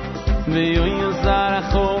veyo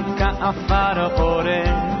zarachom ka afar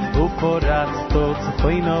oret uporat do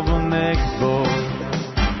tsoino vonekbo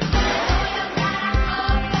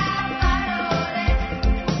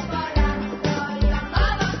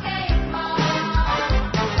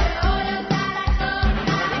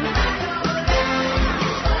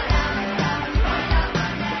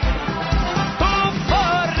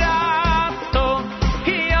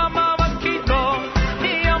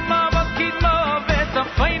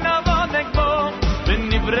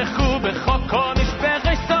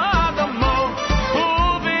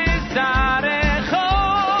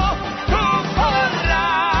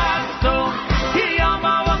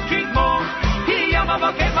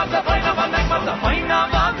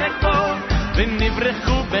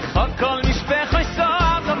ונברחו בכל כל משפחו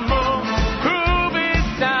סודמו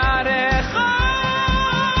ובצערך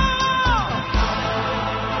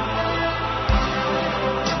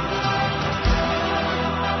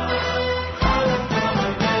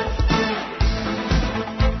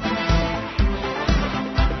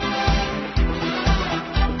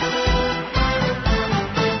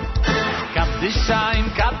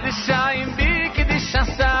קדשיים בקדיש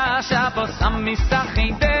עשה שבוס המסחי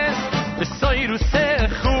דס וסוירו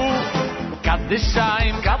סחו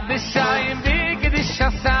קדשיים בקדיש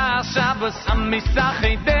עשה שבוס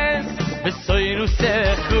המסחי דס וסוירו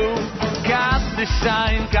סחו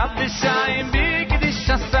קדשיים בקדיש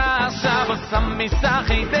עשה שבוס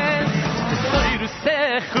המסחי דס וסוירו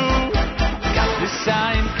sechu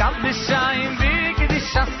Kadishayim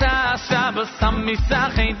B'kedish asa Shabbos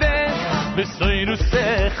HaMisach Eides B'soiru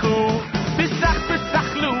sechu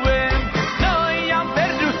B'sach luem Noyam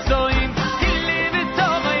Berduzoin Hili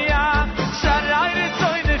V'tovaya Sharai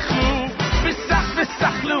V'toinechu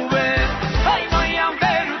B'sach luem Hay Noyam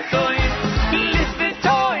Berduzoin Hili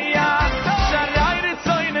V'toya Sharai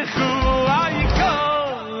V'toinechu Ayiko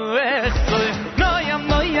Echzoi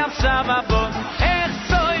Noyam Shavavon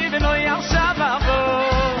Echzoi V'noyam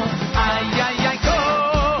Shavavon Ay Ko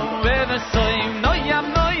V'soim Noyam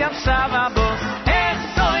Shavavon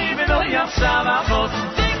Echzoi V'noyam Shavavon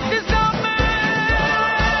Sing this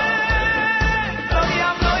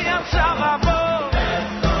Noyam Shavavon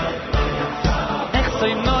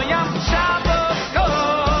Echzoi Noyam Shavavon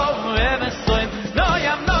V'soim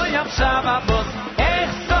Noyam Shavavon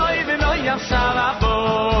Echzoi V'noyam Shavavon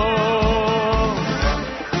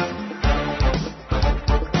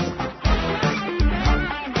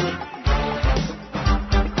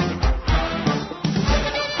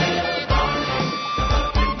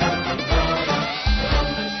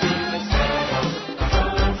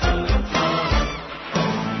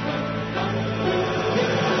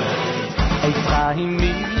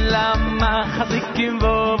Lama chazikim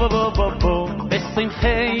vo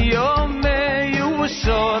Besimchei yomei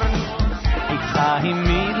u'shor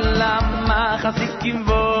Eitzahimi lama chazikim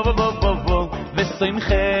vo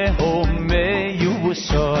Besimchei yomei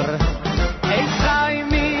u'shor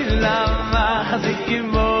Eitzahimi lama chazikim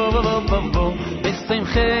vo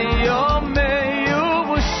Besimchei yomei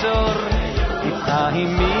u'shor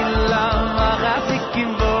Eitzahimi lama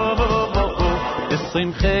chazikim vo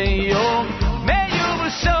Besimchei yomei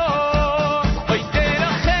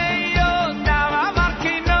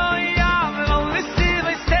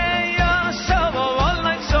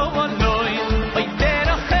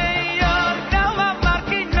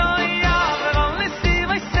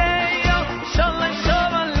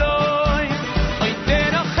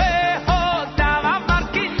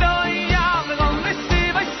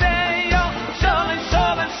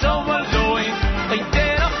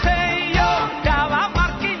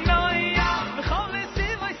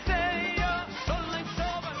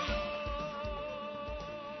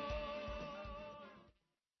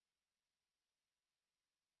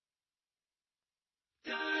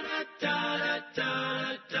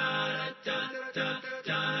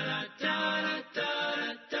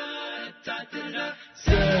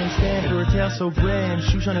So grand,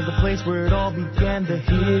 Shushan is the place where it all began, the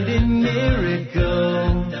hidden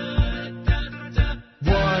miracle.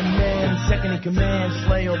 One man, second in command,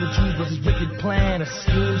 slay all the Jews with his wicked plan, a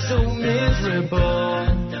scheme so miserable.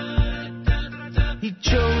 He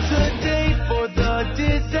chose a day for the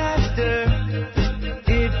disaster.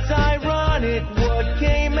 It's ironic what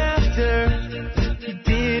came after. He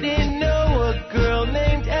didn't know a girl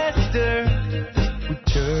named Esther would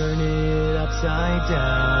turn it upside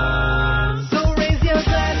down.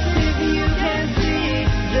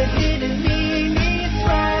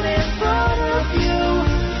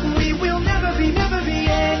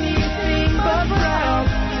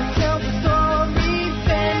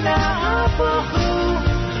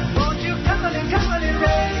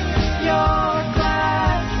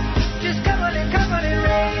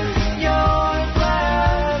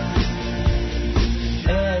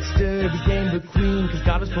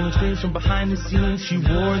 Pulling strings from behind the scenes, she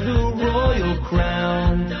wore the royal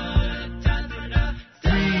crown.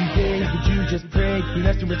 3 days the Jew just prayed, Queen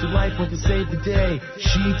Esther with her life went to save the day.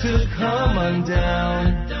 She took Haman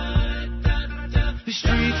down. The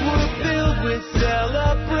streets were filled with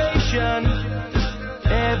celebration.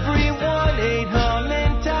 Everyone ate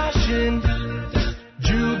Haman Tashin.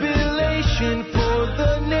 Jubilation for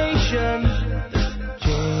the nation.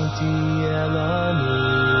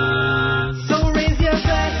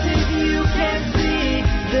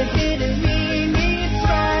 The hidden meaning's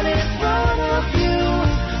right in front of you.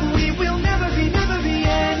 We will never be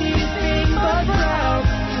anything but proud.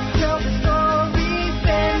 Tell the story,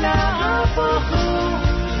 stand out for who?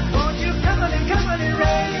 Won't you come on and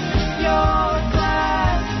raise your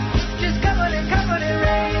glass? Just come on and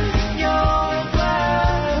raise your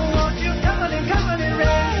glass. Won't you come on and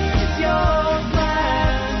raise your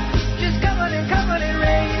glass? Just come on and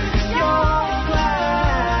raise your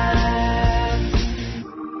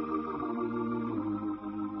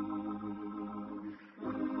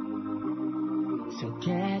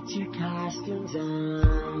get your costumes on,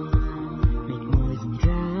 make noise and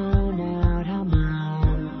drown out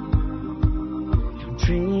Haman. Don't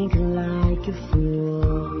drink like a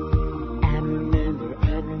fool, and remember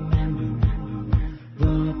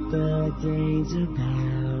what the day's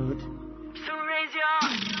about. So raise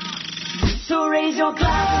So raise your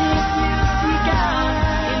glasses, we got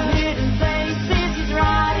in hidden places is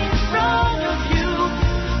right in front of you.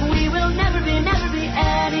 We will never be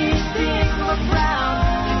anything but proud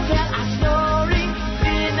to tell our story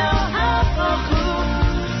in our heart for who.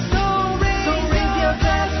 So raise your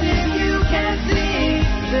glasses, you can see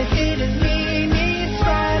the hidden meanings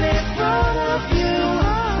right in front of you.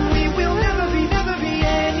 We will never be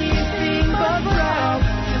anything but proud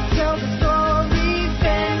to tell the story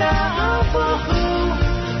in our heart for who.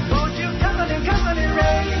 Won't you come on and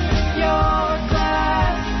raise your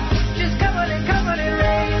glass? Just come on and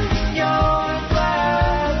raise your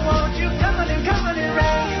glass. Won't you come on and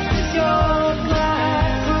raise your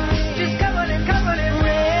glass? Just come on and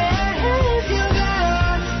raise your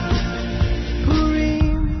glass.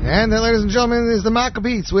 Purim. And then, ladies and gentlemen, is the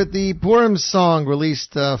Maccabees with the Purim song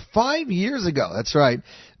released 5 years ago. That's right.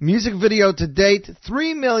 Music video to date,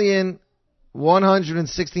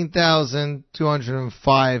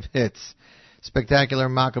 3,116,205 hits. Spectacular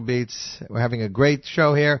Maccabees. We're having a great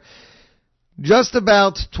show here. Just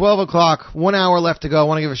about 12 o'clock, 1 hour left to go. I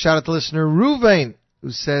want to give a shout out to listener Ruvain,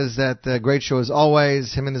 who says that great show as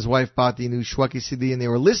always. Him and his wife bought the new Shwekey CD, and they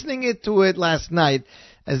were listening to it last night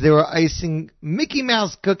as they were icing Mickey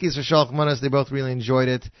Mouse cookies for Shalom Manas. They both really enjoyed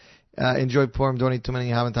it. Enjoyed Purim. Don't eat too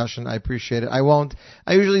many Havantashen. I appreciate it. I won't.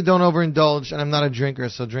 I usually don't overindulge, and I'm not a drinker,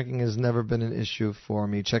 so drinking has never been an issue for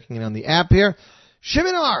me. Checking in on the app here.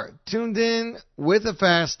 Shimon R. tuned in with a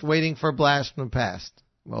fast, waiting for Blast from the Past.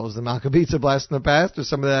 Well, was the Maccabees a Blast from the Past, or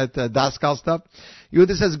some of that Daskal stuff?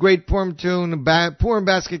 Yehuda says, great Purim tune, Purim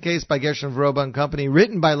Basket Case by Gershon Vroba and Company,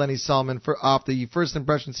 written by Lenny Solomon off the First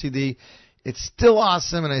Impression CD. It's still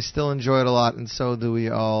awesome, and I still enjoy it a lot, and so do we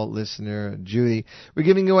all, listener Judy. We're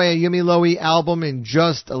giving away a Yumi Lowy album in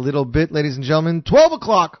just a little bit, ladies and gentlemen. 12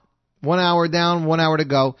 o'clock, 1 hour down, 1 hour to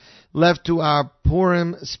go. Left to our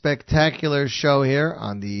Purim spectacular show here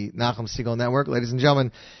on the Nachum Segal Network. Ladies and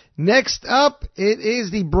gentlemen, next up, it is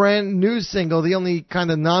the brand new single, the only kind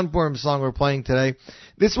of non-Purim song we're playing today.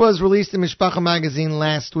 This was released in Mishpacha magazine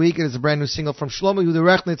last week. It is a brand new single from Shlomo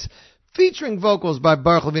Rechnitz, featuring vocals by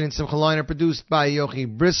Baruch Levin and Simcha Leiner, produced by Yoely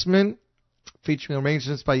Brisman, featuring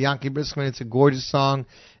arrangements by Yankee Brisman. It's a gorgeous song,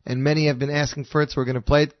 and many have been asking for it, so we're going to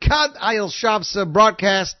play it. Kad Ayel Shavsa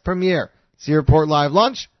broadcast premiere. Z Report Live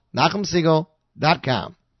Lunch,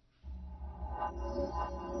 NachumSegal.com.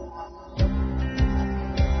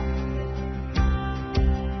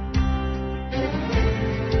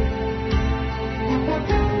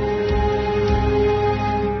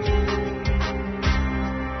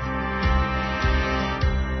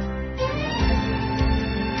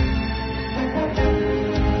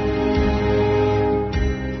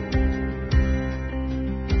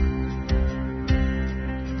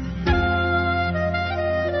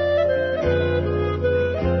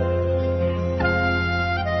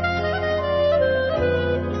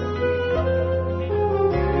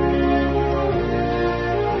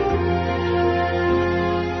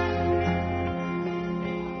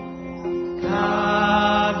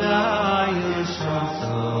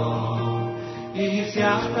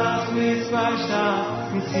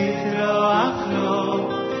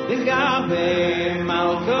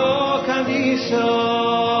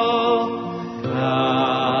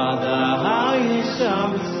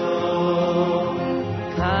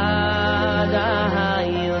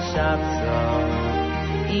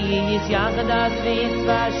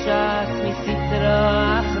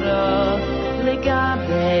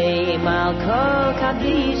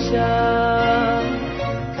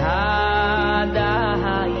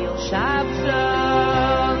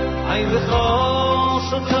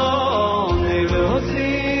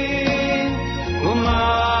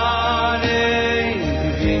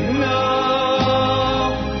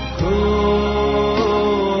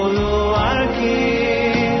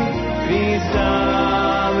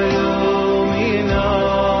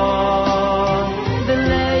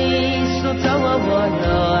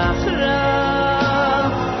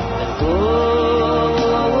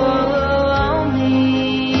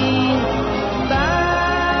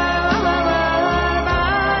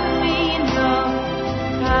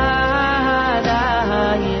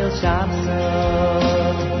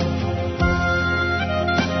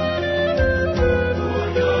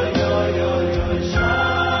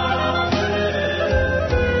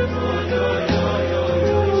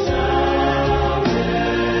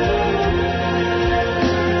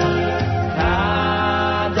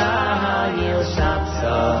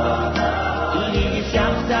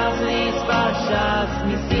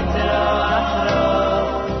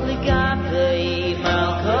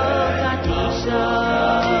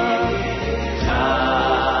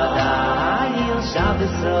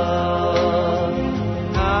 Shabbos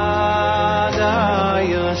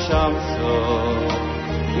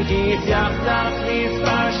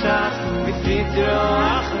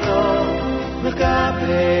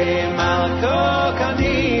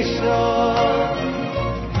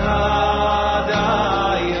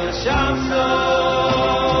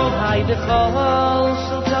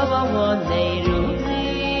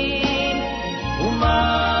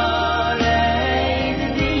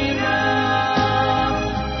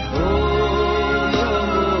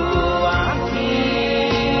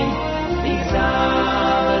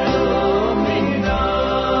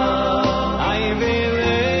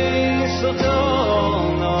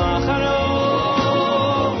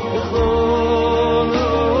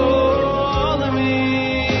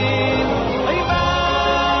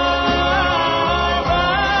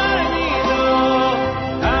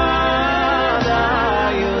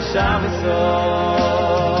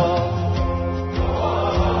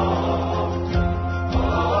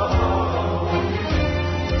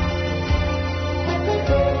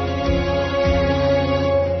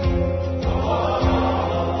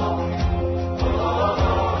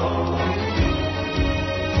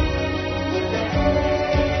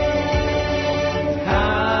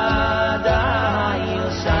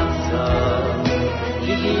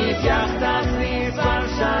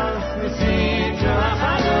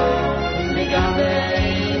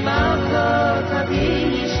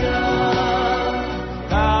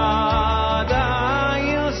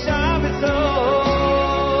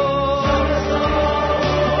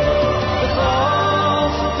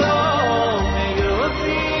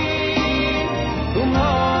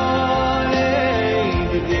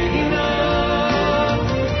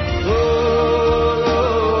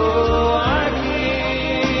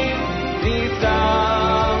Lisa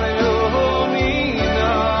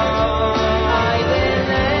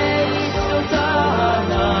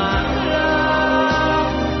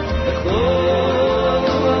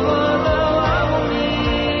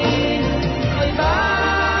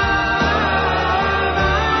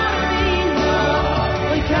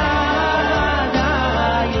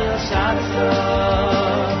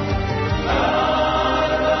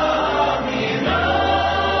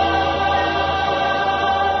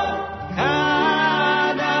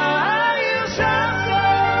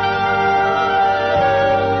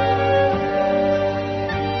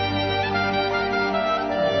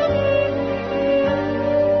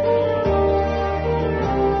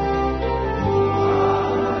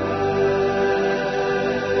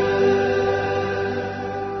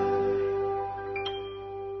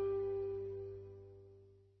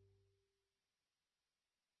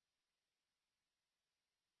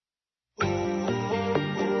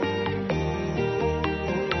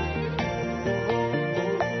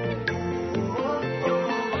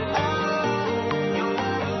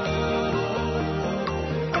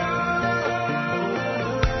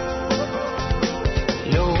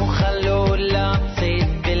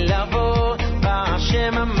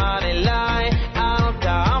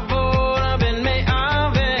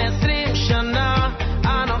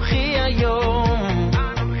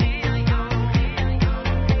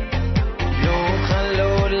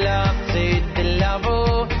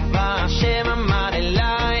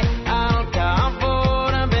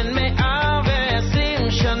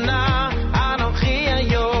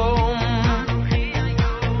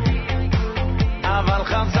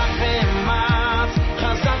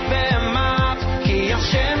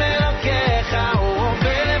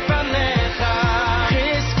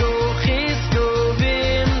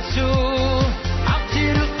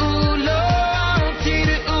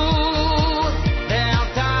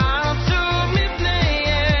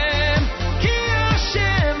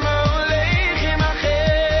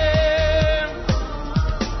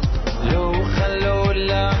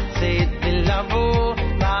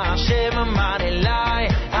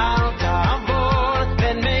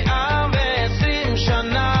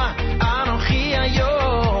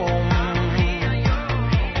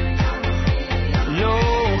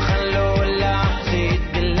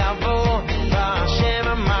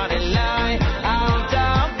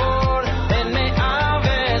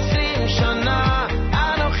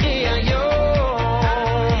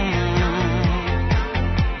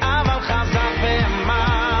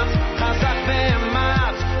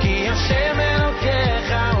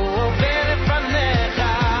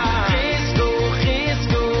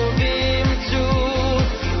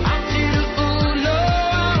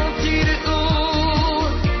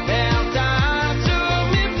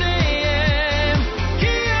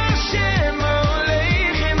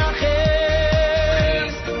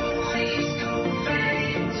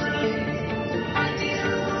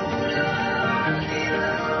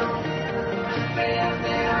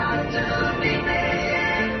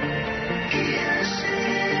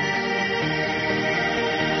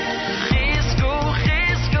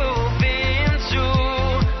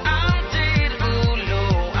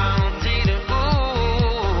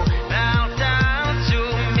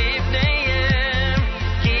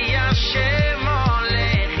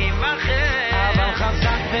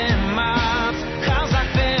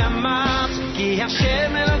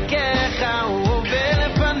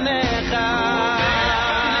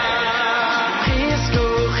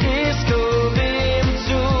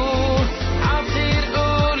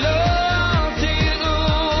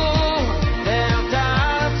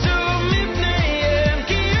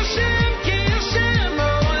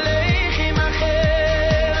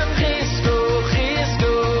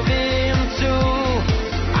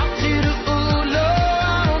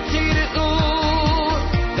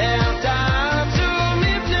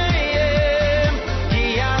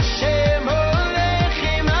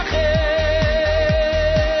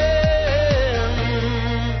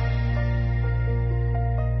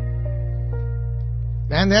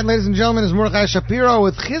And that, ladies and gentlemen, is Mordechai Shapiro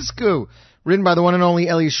with Chizku, written by the one and only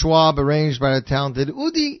Eli Schwab, arranged by the talented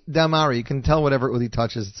Udi Damari. You can tell whatever Udi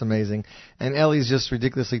touches, it's amazing. And Eli's just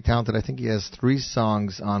ridiculously talented. I think he has 3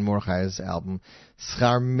 songs on Mordechai's album.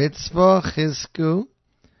 Schar Mitzvah, Chizku.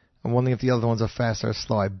 I'm wondering if the other ones are fast or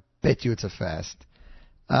slow. I bet you it's a fast.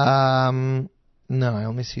 No, I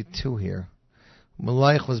only see 2 here.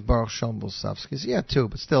 Malaich was Baruch Shombolsavskis. Yeah, 2,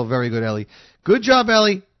 but still very good, Eli. Good job,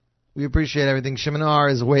 Eli. We appreciate everything. Shimon R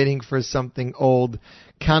is waiting for something old.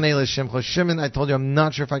 Kanei L'Shimcha. Shimon, I told you I'm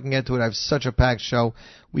not sure if I can get to it. I have such a packed show.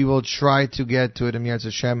 We will try to get to it. Amir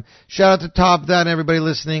Hashem. Shout out to Top That and everybody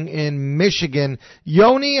listening in Michigan.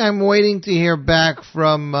 Yoni, I'm waiting to hear back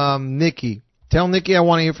from Nikki. Tell Nikki I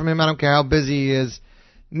want to hear from him. I don't care how busy he is.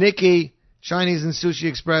 Nikki, Chinese and Sushi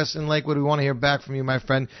Express in Lakewood, we want to hear back from you, my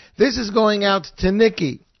friend. This is going out to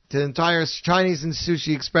Nikki, to the entire Chinese and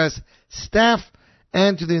Sushi Express staff,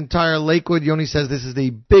 and to the entire Lakewood. Yoni says this is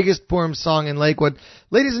the biggest Purim song in Lakewood.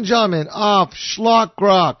 Ladies and gentlemen, off Shlock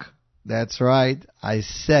Rock. That's right, I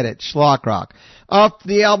said it, Shlock Rock. Off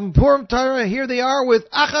the album Purim Torah, here they are with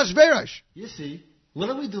Achashverosh. You see, what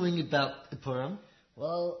are we doing about the Purim?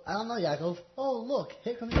 Well, I don't know, Yaakov. Oh, look,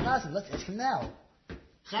 here comes Chazan. Let's ask him now.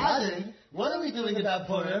 Chazan, what are we doing about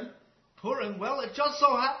Purim? Purim? Well, it just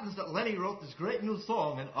so happens that Lenny wrote this great new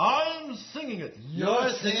song, and I'm singing it.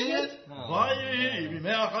 You're singing it? Vayehi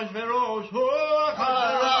b'mei Achashverosh, No,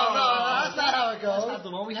 that's not how it goes. That's not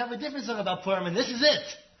the one. We have a different song about Purim, and this is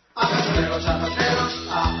it. Achashverosh, Achashverosh,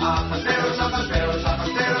 Achashverosh, Achashverosh,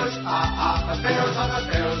 Achashverosh, Achashverosh,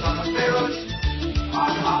 Achashverosh, Achashverosh,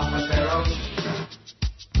 Achashverosh.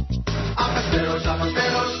 Achashverosh,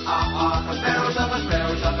 Achashverosh, Achashverosh,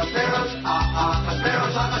 Achashverosh, Achashverosh, Achashverosh,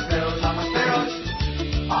 Achashverosh, Achashverosh,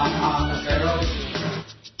 Achashverosh.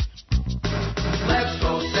 Let's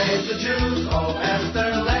go save the Jews, oh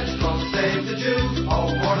Esther, let's go save the Jews,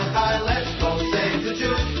 oh Mordechai, let's go save the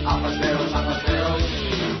Jews, Achashverosh, Achashverosh.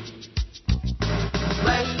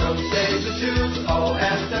 Let's go save the Jews, oh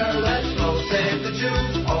Esther, let's go save the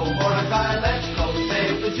Jews, oh Mordechai, let's go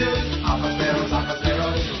save the Jews, Achashverosh,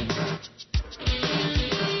 Achashverosh.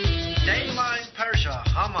 Dayline Persia,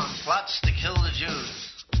 Haman plots to kill the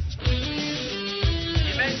Jews.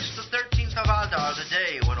 He makes the 13th of Adar the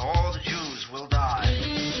day when all the Jews will die.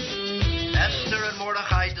 Esther and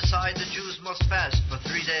Mordechai decide the Jews must fast for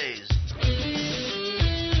 3 days.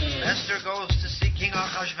 Esther goes to see King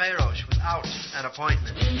Achashverosh without an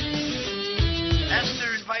appointment.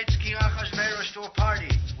 Esther invites King Achashverosh to a party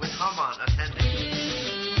with Haman attending.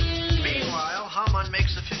 Meanwhile, Haman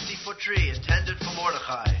makes a 50-foot tree intended for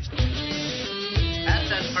Mordechai. At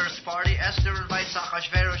that first party, Esther invites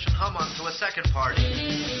Achashverosh and Haman to a second party.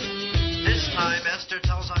 This time, Esther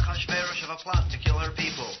tells Achashverosh of a plot to kill her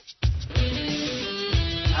people.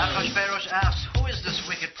 Achashverosh asks, who is this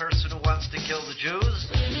wicked person who wants to kill the Jews?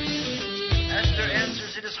 Esther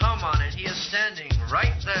answers it is Haman, and he is standing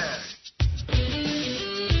right there.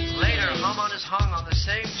 Later, Haman is hung on the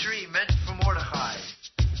same tree meant for Mordechai.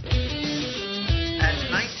 At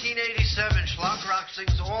 1987, Shlock Rock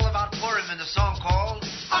sings all about Purim in the song called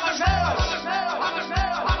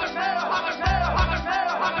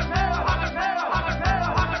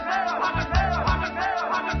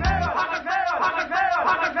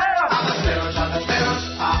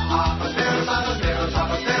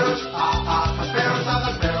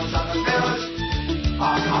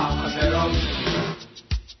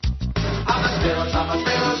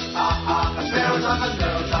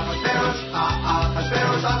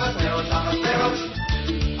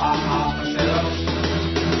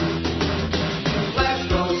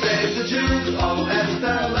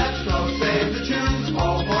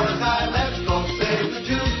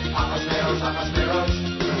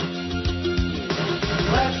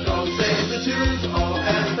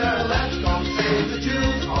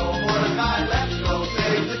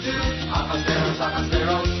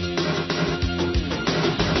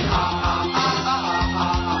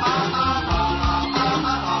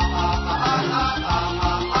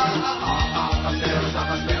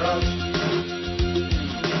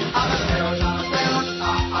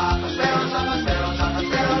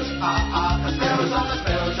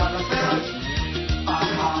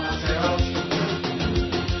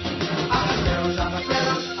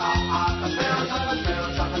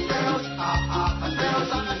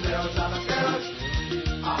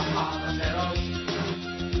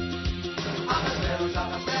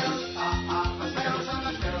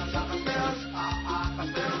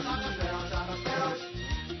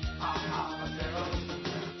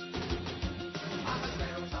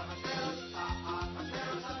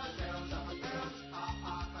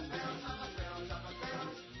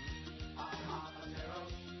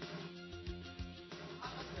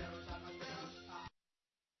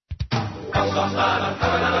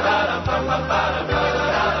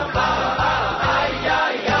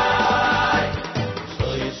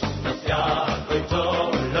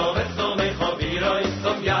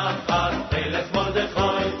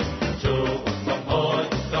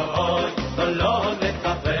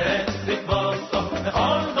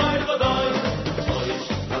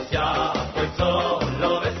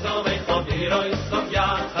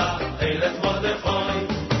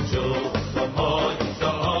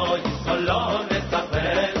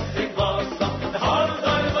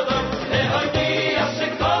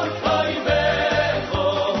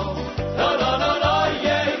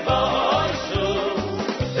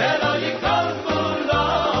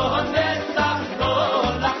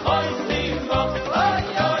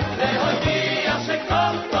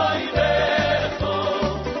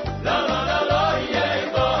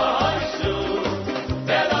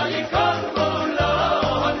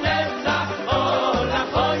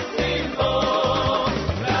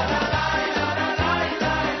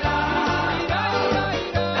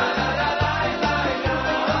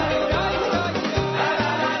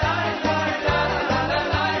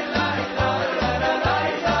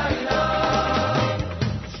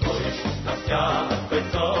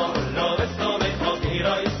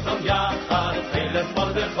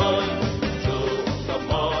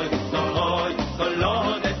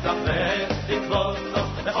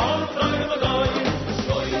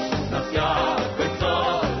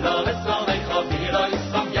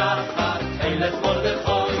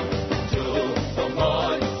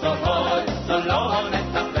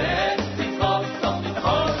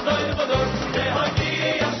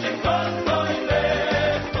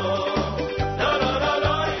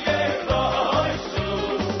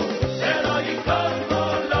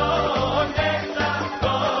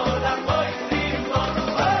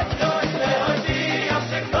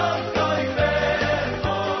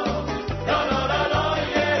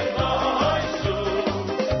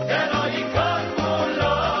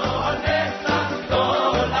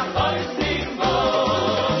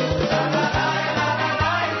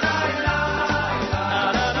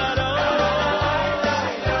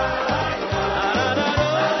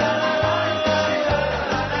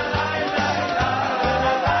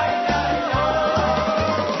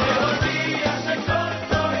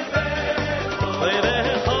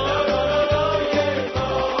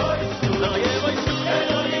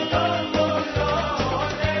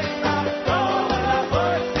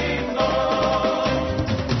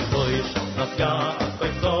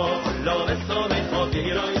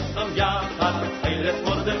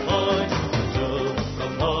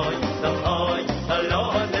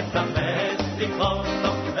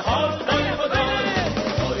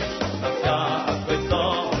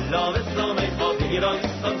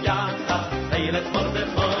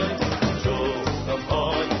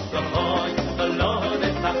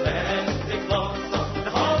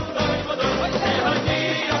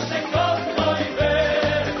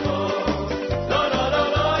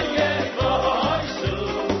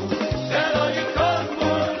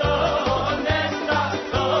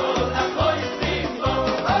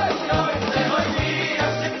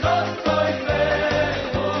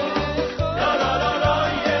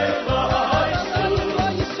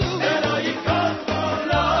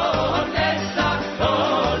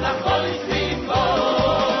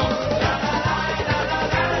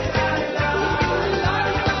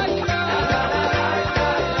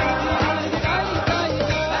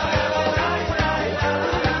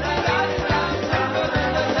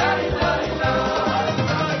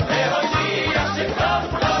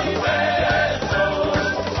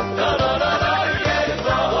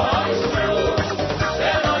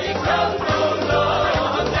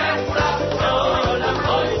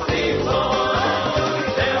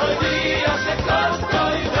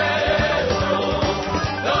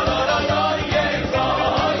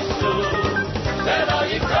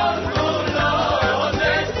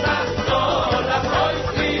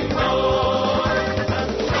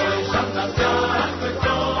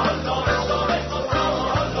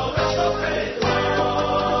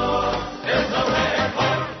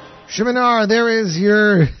Sheminar, there is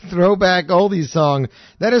your throwback oldie song.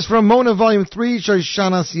 That is from Mona Volume 3,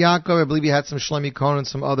 Shoshanas Yaakov. I believe he had some Shloime Cohen and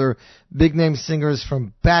some other big-name singers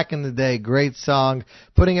from back in the day. Great song.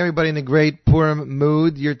 Putting everybody in a great Purim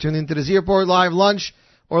mood. You're tuned into the Z Report Live Lunch,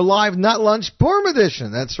 or Live Not Lunch, Purim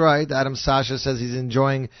Edition. That's right. Adam Sasha says he's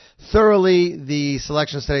enjoying thoroughly the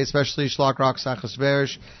selections today, especially Shlak Rock Sachas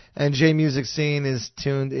Verish And J Music Scene is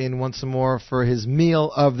tuned in once more for his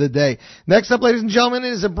meal of the day. Next up, ladies and gentlemen,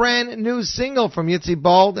 is a brand new single from Yossi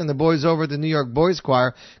Bald and the boys over at the New York Boys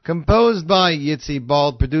Choir, composed by Yossi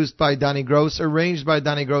Bald, produced by Donnie Gross, arranged by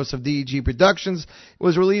Donnie Gross of DEG Productions. It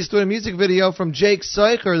was released with a music video from Jake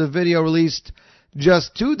Seicher. The video released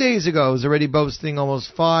just 2 days ago is already boasting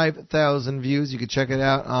almost 5,000 views. You can check it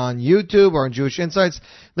out on YouTube or on Jewish Insights.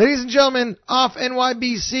 Ladies and gentlemen, off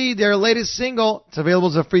NYBC, their latest single. It's available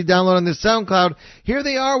as a free download on the SoundCloud. Here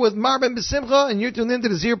they are with Marbim B'simcha, and you're tuned into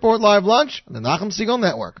the Z Report Live Lunch on the Nachum Segal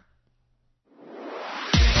Network.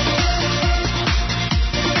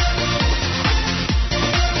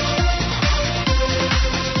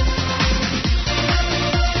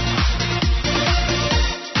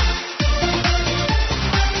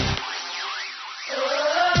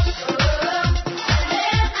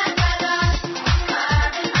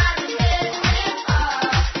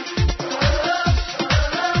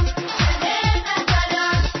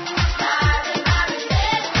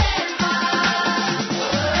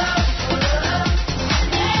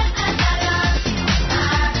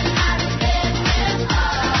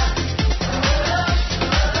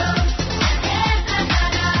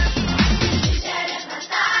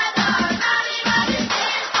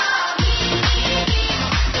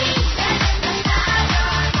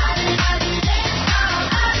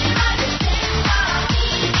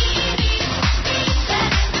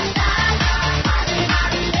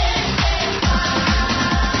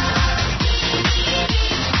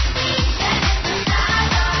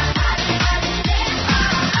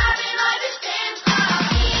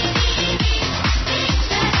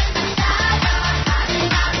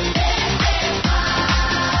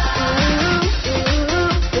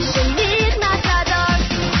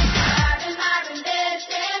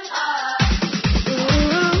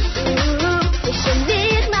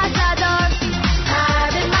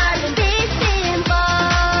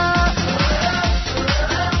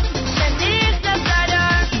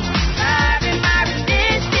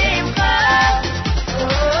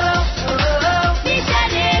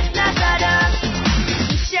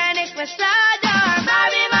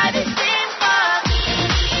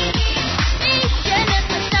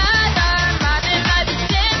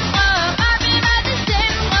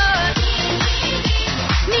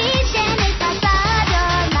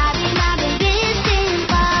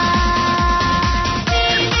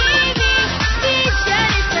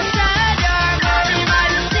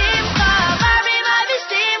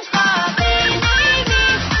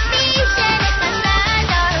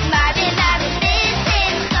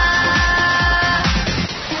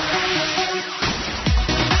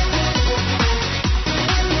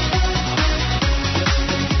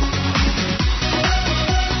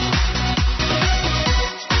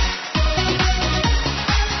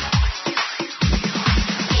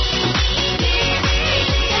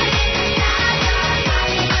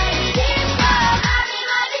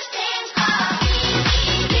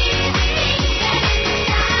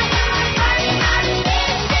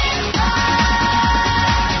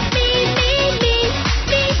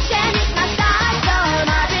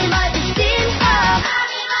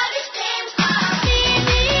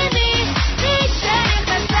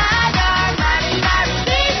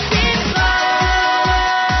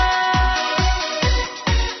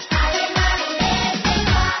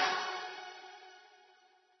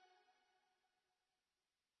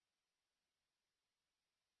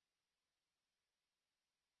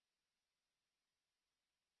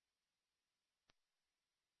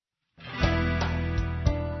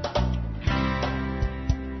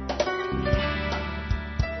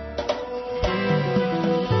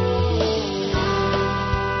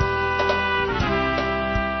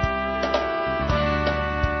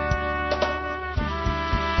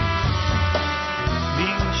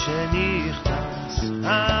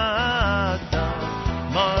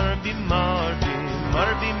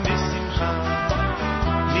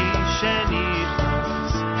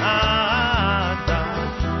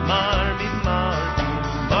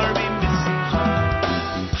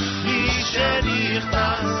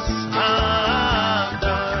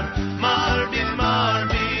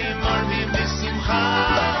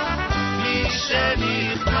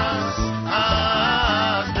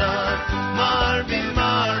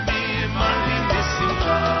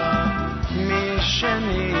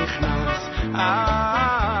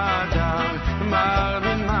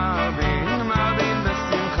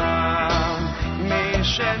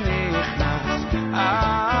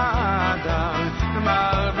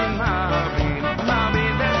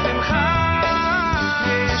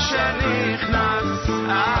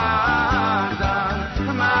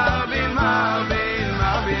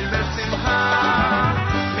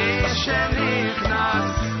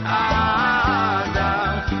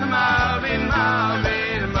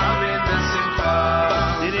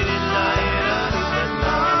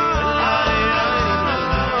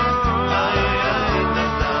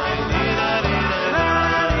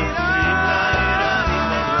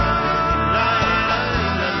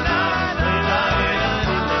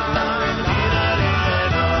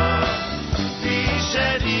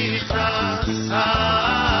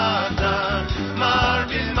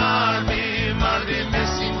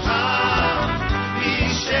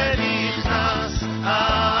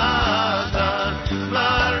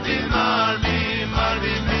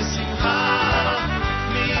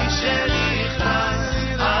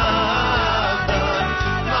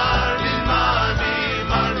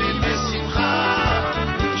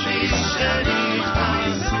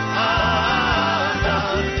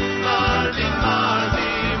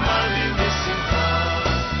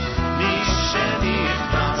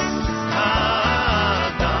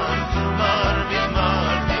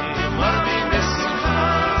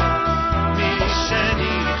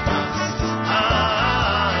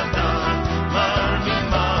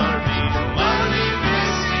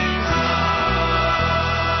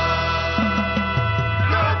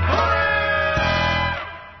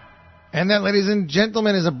 And that, ladies and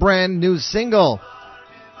gentlemen, is a brand new single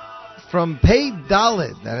from Pey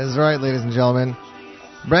Dalid. That is right, ladies and gentlemen.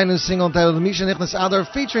 Brand new single entitled Mishenichnas Adar,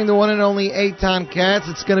 featuring the one and only Eitan Katz.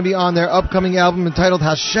 It's going to be on their upcoming album entitled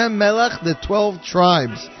Hashem Melech, the 12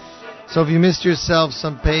 Tribes. So if you missed yourself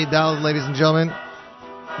some Pey Dalid, ladies and gentlemen,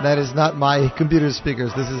 that is not my computer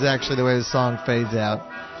speakers. This is actually the way the song fades out.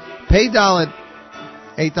 Pey Dalid,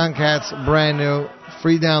 Eitan Katz, brand new,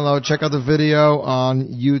 free download. Check out the video on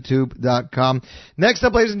YouTube.com. Next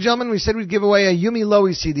up, ladies and gentlemen, we said we'd give away a Yumi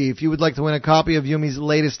Lowy CD. If you would like to win a copy of Yumi's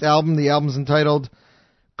latest album, the album's entitled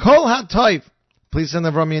Kol HaToif. Please send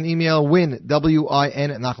them from me an email, win,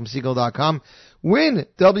 W-I-N, at NachumSegal.com. Win,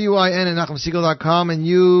 W-I-N, at NachumSegal.com. And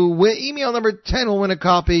you, email number 10 will win a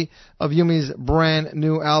copy of Yumi's brand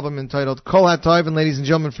new album entitled Kol HaToif. And ladies and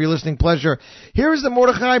gentlemen, for your listening pleasure, here is the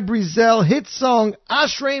Mordechai Brizel hit song,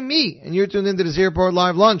 Ashrei Me. And you're tuned into the Z Report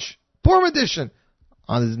Live Lunch, Purim Edition,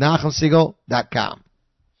 on NachumSegal.com.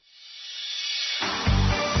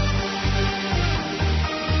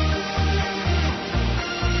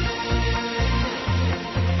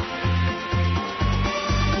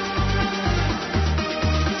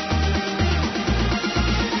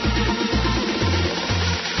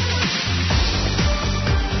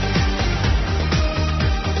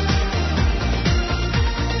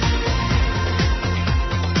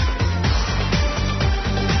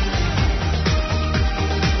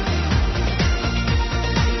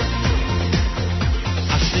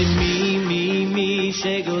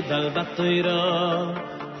 Shegodal batoiro,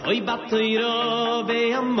 oy batoiro,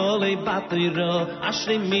 Memalei batoiro,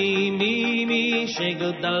 Ashrei mi,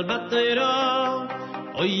 Shegodal batoiro,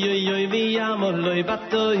 oy, Memalei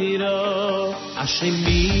batoiro, Ashrei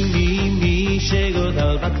mi,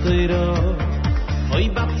 Shegodal batoiro, oy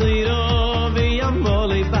batoiro,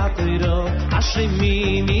 Memalei batoiro, Ashrei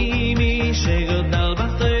mi, Shegodal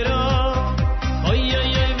batoiro, oy,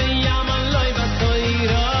 Memalei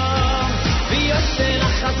batoiro.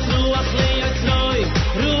 Ruach leyatzroi,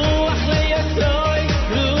 ruach leyatzroi,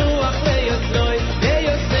 ruach leyatzroi,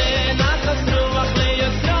 beyose nachas ruach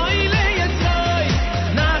leyatzroi, leyatzroi,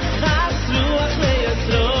 nachas ruach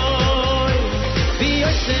leyatzroi,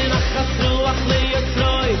 beyose nachas ruach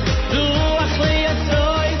leyatzroi, ruach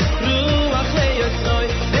leyatzroi, ruach leyatzroi,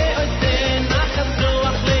 beyose nachas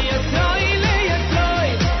ruach leyatzroi, leyatzroi,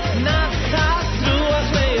 nachas ruach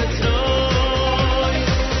leyatzroi.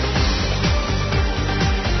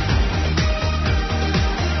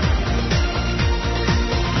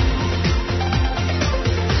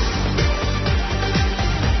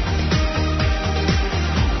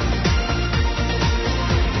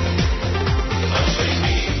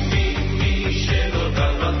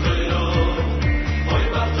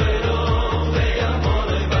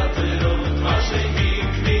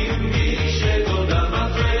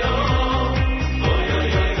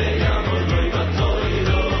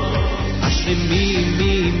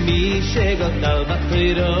 Shegodal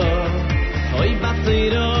batoiro, oy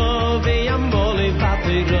batoiro, Memalei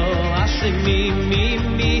batoiro, Ashrei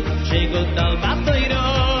mi, Shegodal batoiro,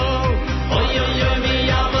 oy,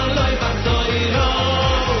 Memalei batoiro,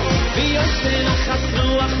 beyose nachas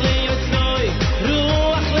ruach leyatzroi,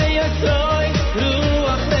 ruach leyatzroi,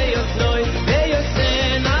 ruach leyatzroi, beyose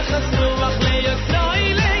nachas ruach leyatzroi,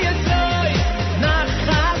 leyatzroi,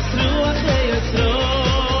 nachas ruach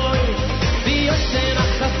leyatzroi, beyose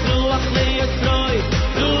nachas ruach leyatzroi,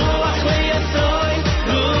 ruach leyatzroi,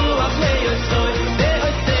 ruach leyatzroi,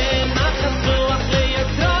 beyose nachas ruach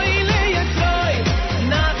leyatzroi, leyatzroi,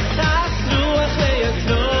 nachas ruach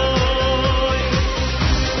leyatzroi.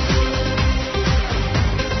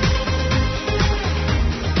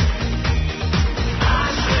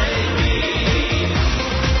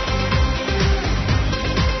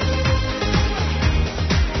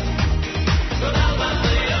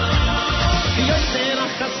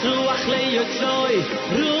 Ruach leyatzroi,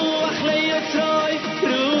 ruach leyatzroi,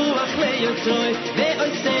 ruach leyatzroi,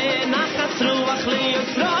 beyose nachas ruach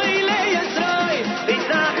leyatzroi, leyatzroi,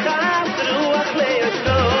 nachas ruach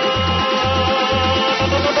leyatzroi,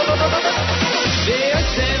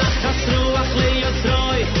 beyose nachas ruach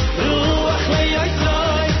leyatzroi, ruach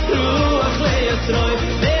leyatzroi, ruach leyatzroi,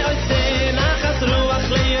 beyose nachas ruach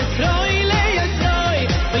leyatzroi, leyatzroi,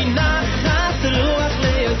 nachas ruach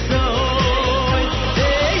leyatzroi.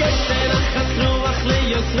 Ruach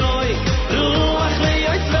leyatzroi, ruach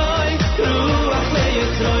leyatzroi, ruach leyatzroi,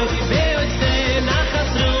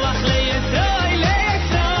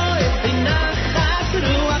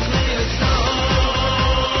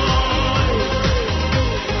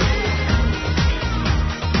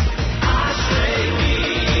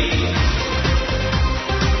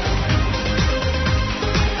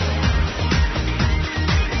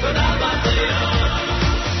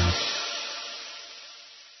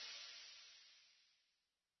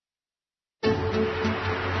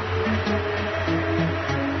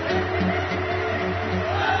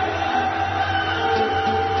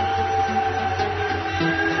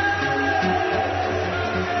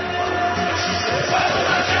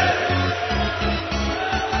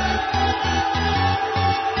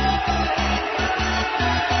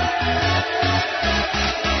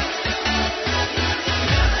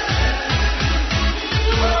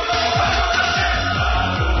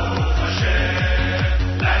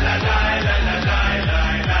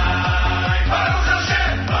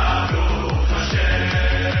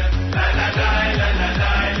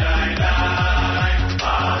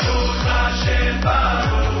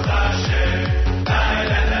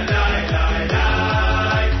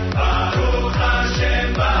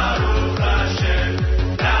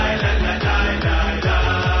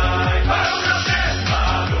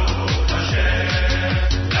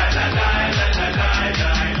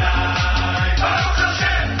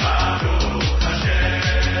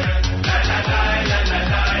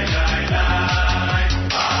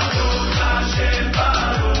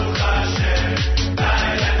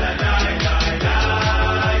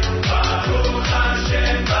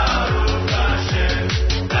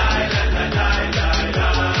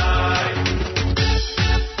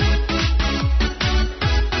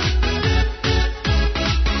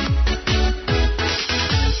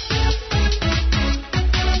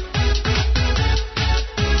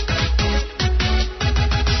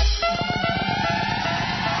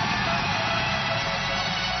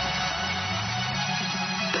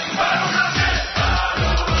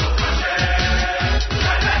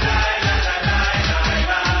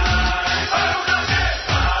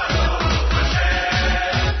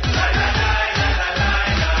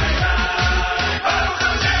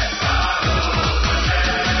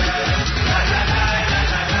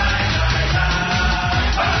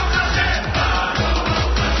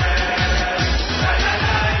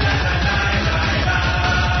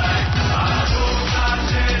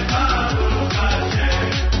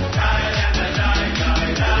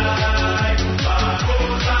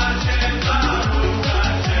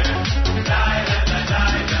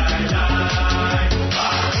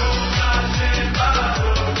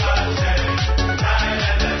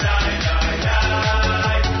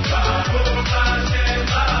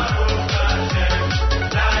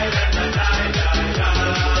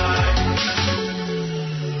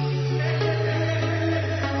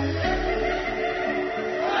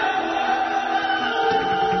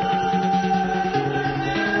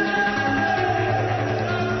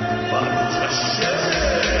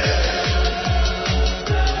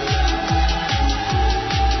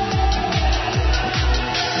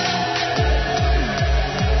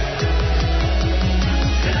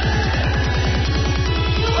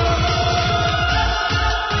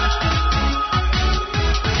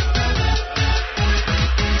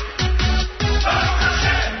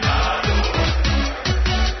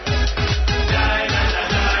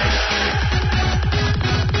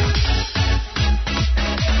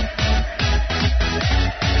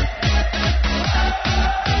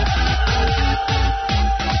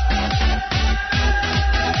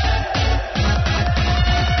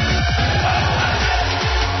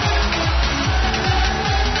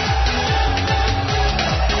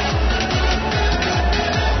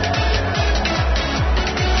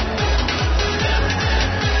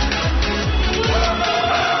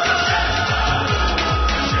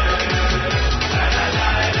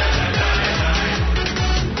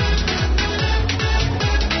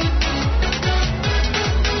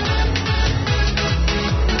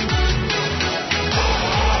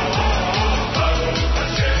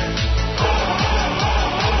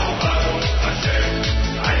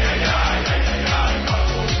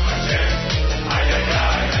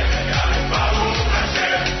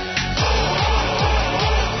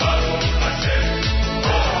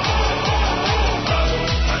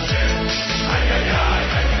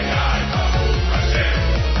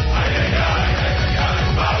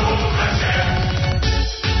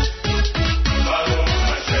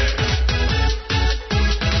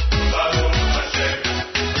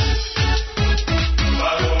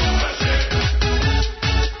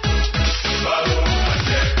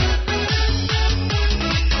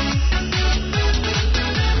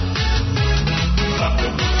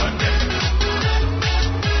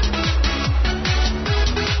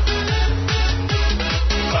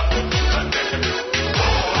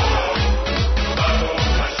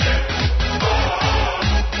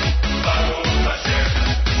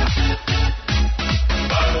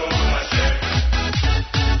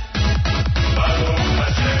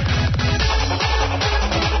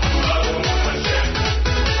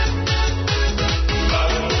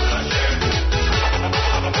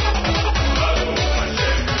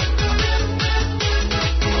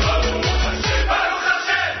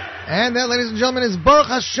 And that, ladies and gentlemen, is Baruch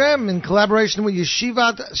Hashem in collaboration with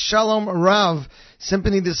Yeshivat Shalom Rav.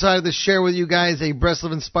 Sympinny decided to share with you guys a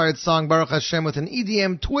Breslov-inspired song, Baruch Hashem, with an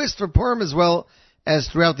EDM twist for Purim as well as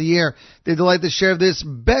throughout the year. They're delighted to share this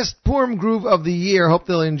best Purim groove of the year. Hope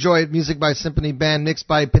they'll enjoy it. Music by Sympinny Band, mixed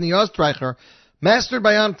by Penny Ostreicher. Mastered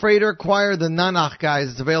by Jan Frater, choir, the Nanach guys.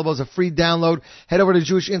 It's available as a free download. Head over to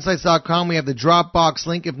JewishInsights.com. We have the Dropbox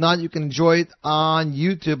link. If not, you can enjoy it on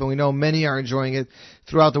YouTube, and we know many are enjoying it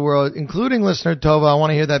throughout the world, including listener Tova. I want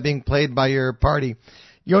to hear that being played by your party.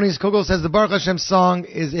 Yonis Kogel says the Baruch Hashem song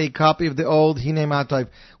is a copy of the old Hine Matayv.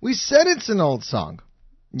 We said it's an old song,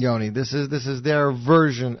 Yoni. This is their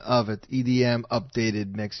version of it, EDM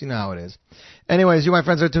updated mix. You know how it is. Anyways, you, my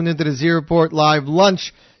friends, are tuned into the Z Report Live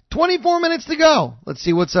Lunch. 24 minutes to go. Let's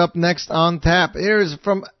see what's up next on tap. This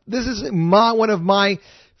is one of my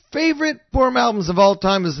favorite Purim albums of all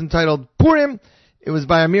time. It's entitled Purim. It was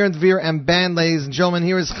by Amir and Dvir and Band, ladies and gentlemen.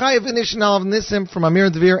 Here is Chayev Inishinalav Nissim from Amir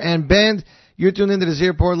and Dvir and Band. You're tuned into the Z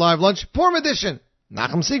Report Live Lunch Purim Edition.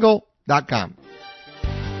 NachumSiegel.com.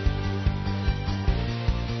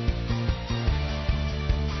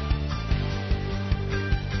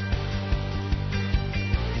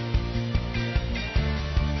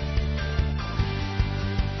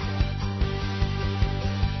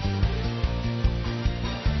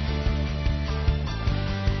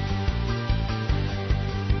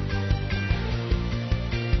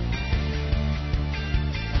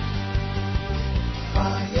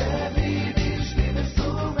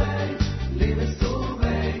 Liebe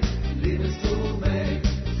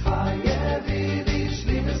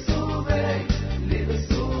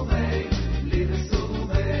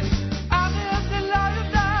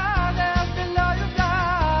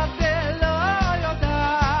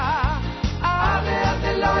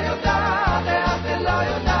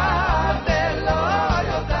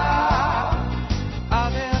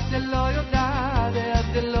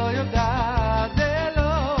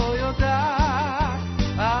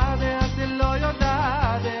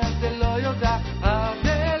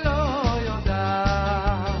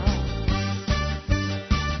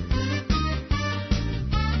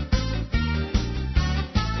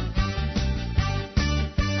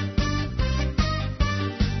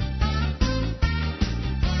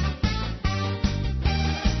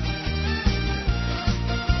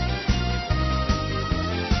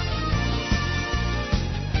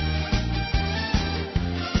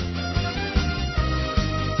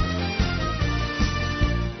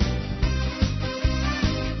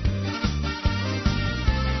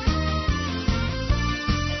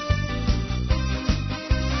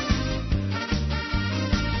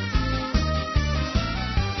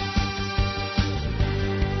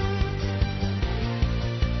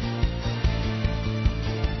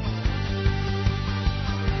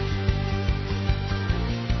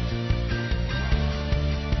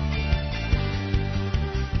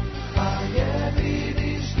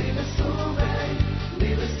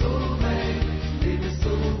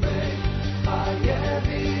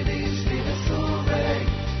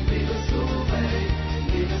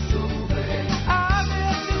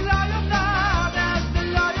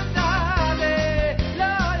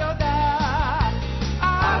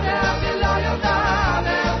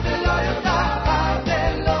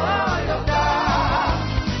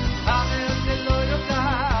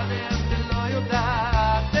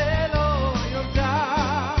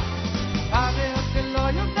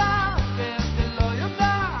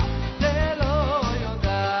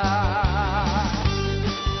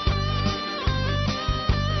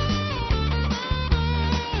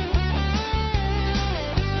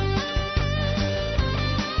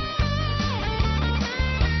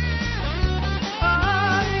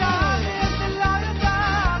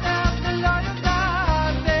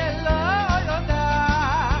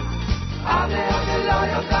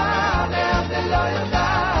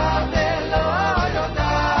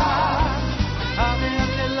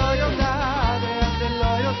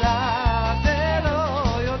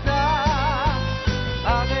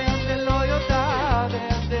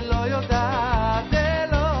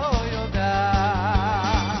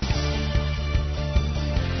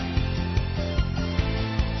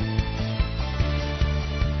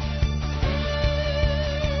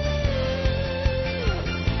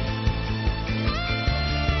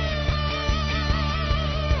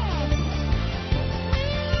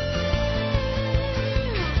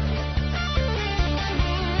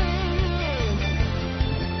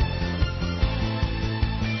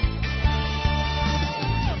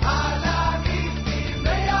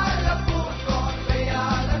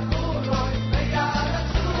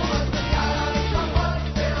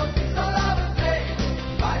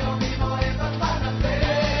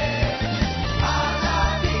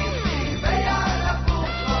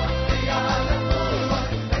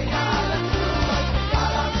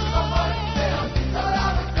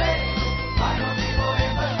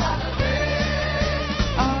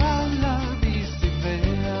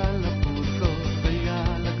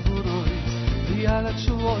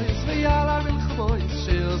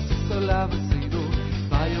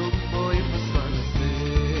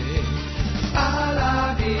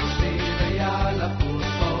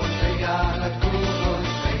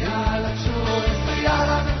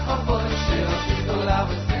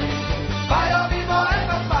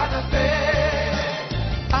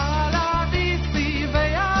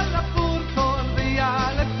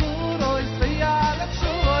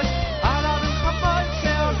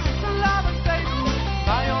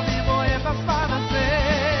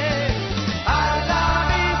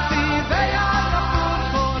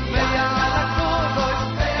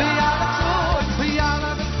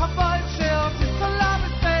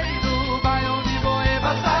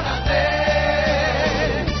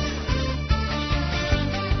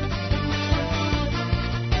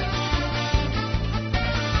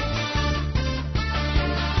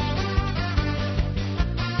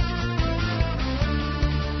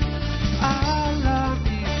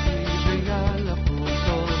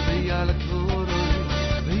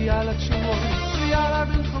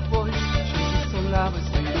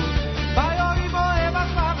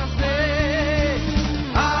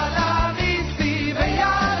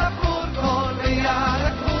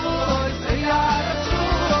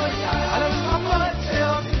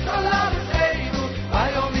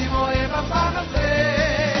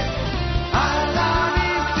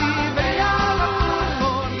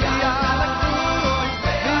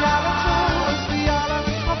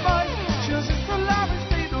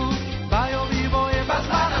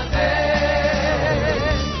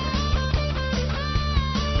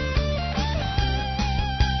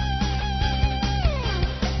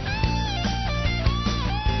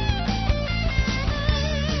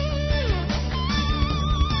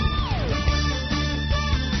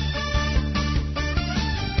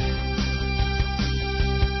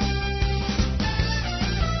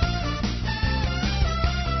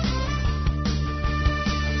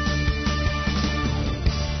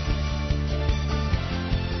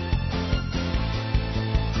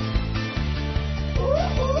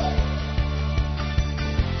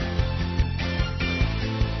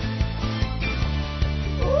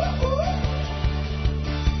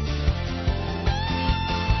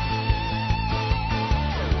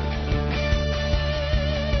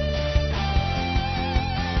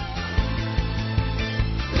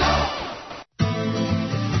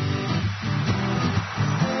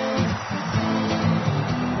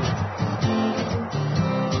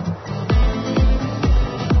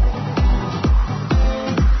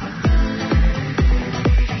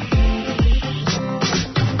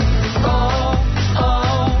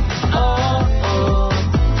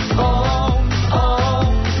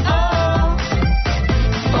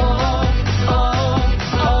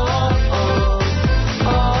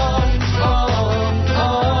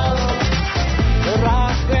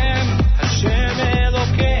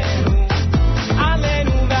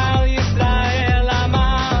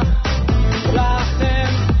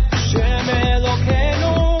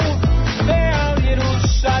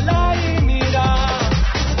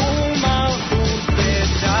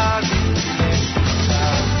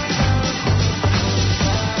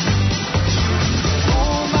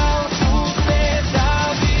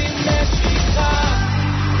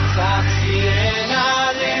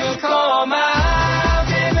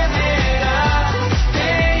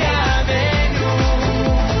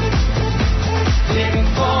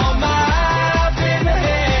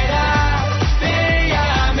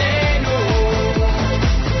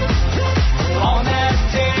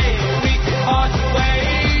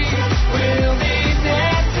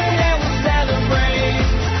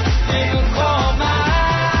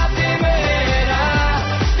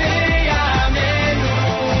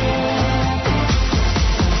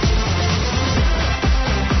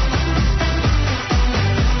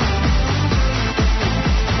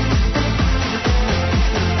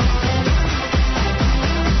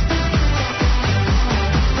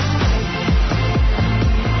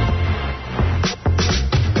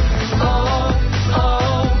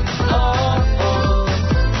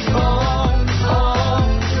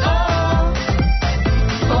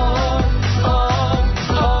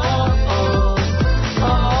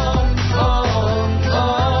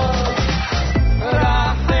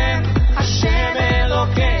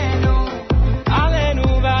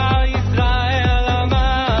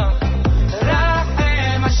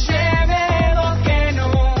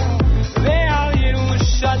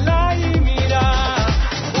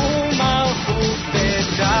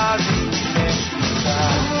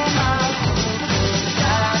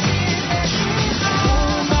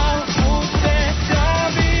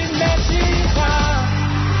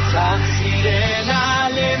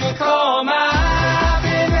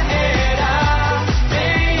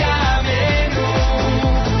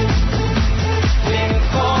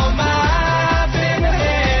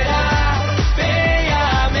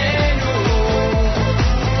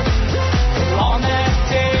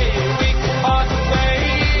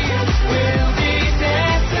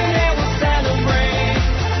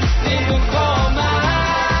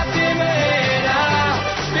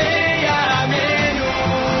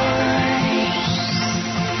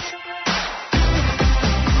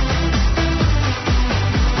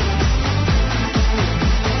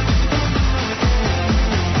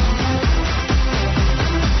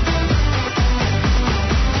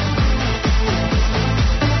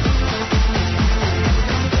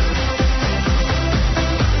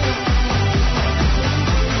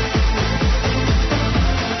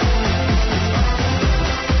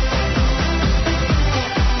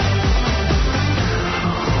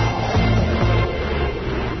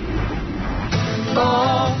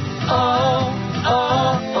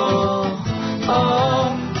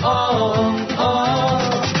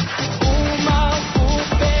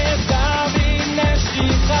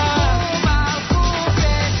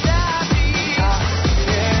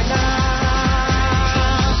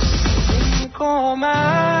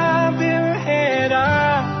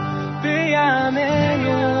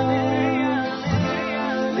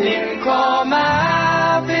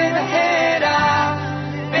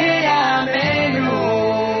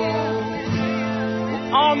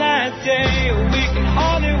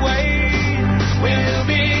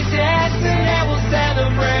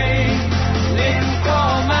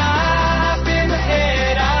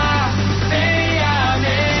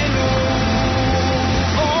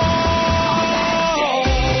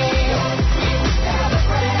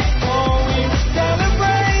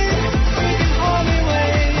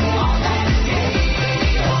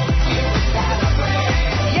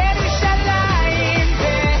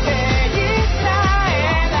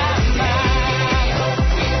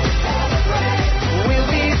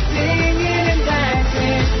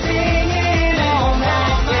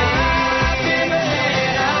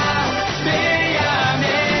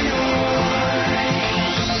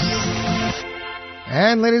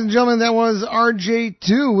And ladies and gentlemen, that was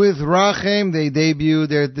RJ2 with Rachem. They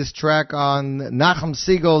debuted this track on Nachum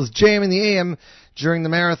Siegel's JM in the AM during the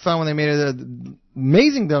marathon when they made an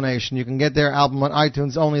amazing donation. You can get their album on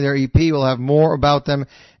iTunes, only their EP. We'll have more about them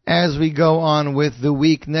as we go on with the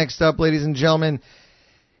week. Next up, ladies and gentlemen,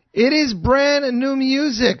 it is brand new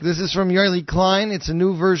music. This is from Yoely Klein. It's a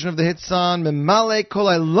new version of the hit song Memalei Kol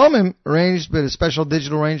Olamin, arranged with a special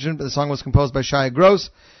digital arrangement. The song was composed by Shai Gross.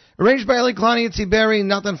 Arranged by Yoely Klein, Yitzi Berry,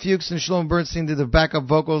 Nathan Fuchs, and Shlomo Bernstein did the backup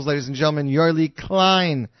vocals. Ladies and gentlemen, Yoely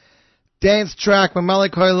Klein. Dance track,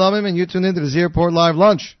 Memalei Kol Olamin, and you tune into the Z Report Live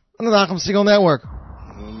Lunch on the Nachum Siegel Network.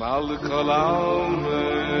 Memalei Kol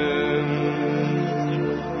Olamin,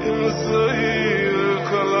 Yossi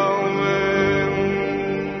Kol Olamin,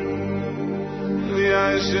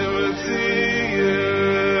 Yeshivat,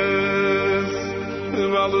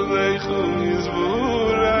 Memalei Kol Olamin.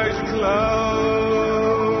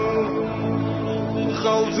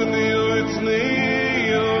 Chalten you, it's me,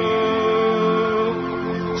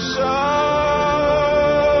 Sham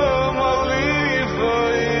Alifa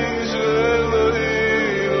Yisraelam, Sham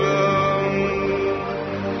Alifa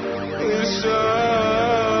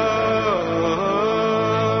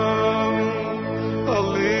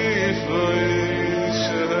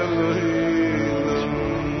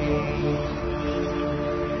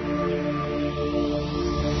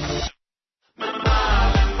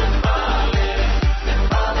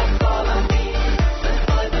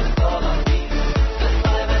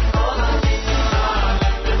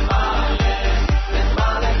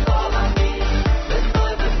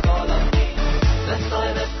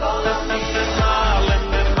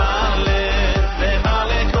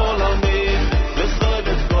Memalei Kol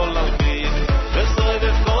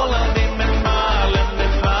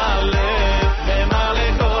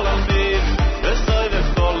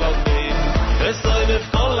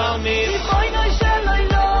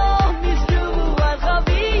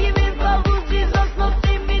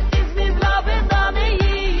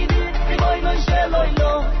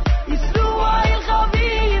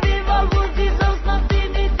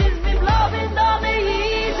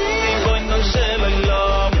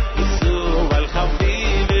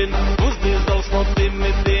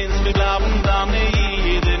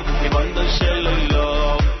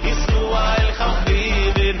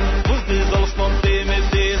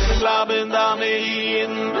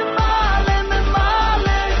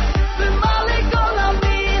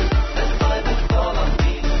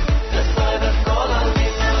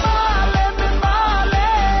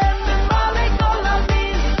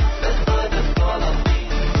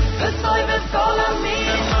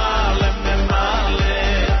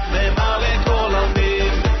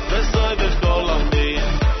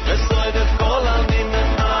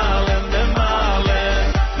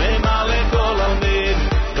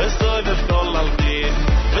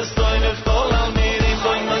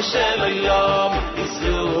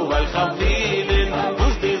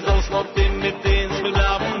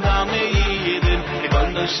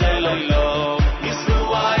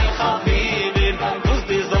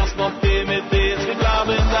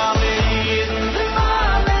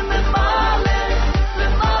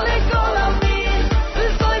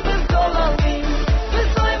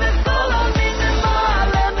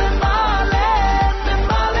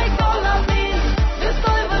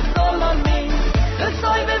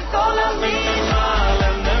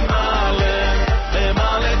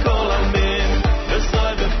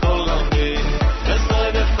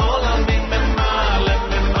Olamin,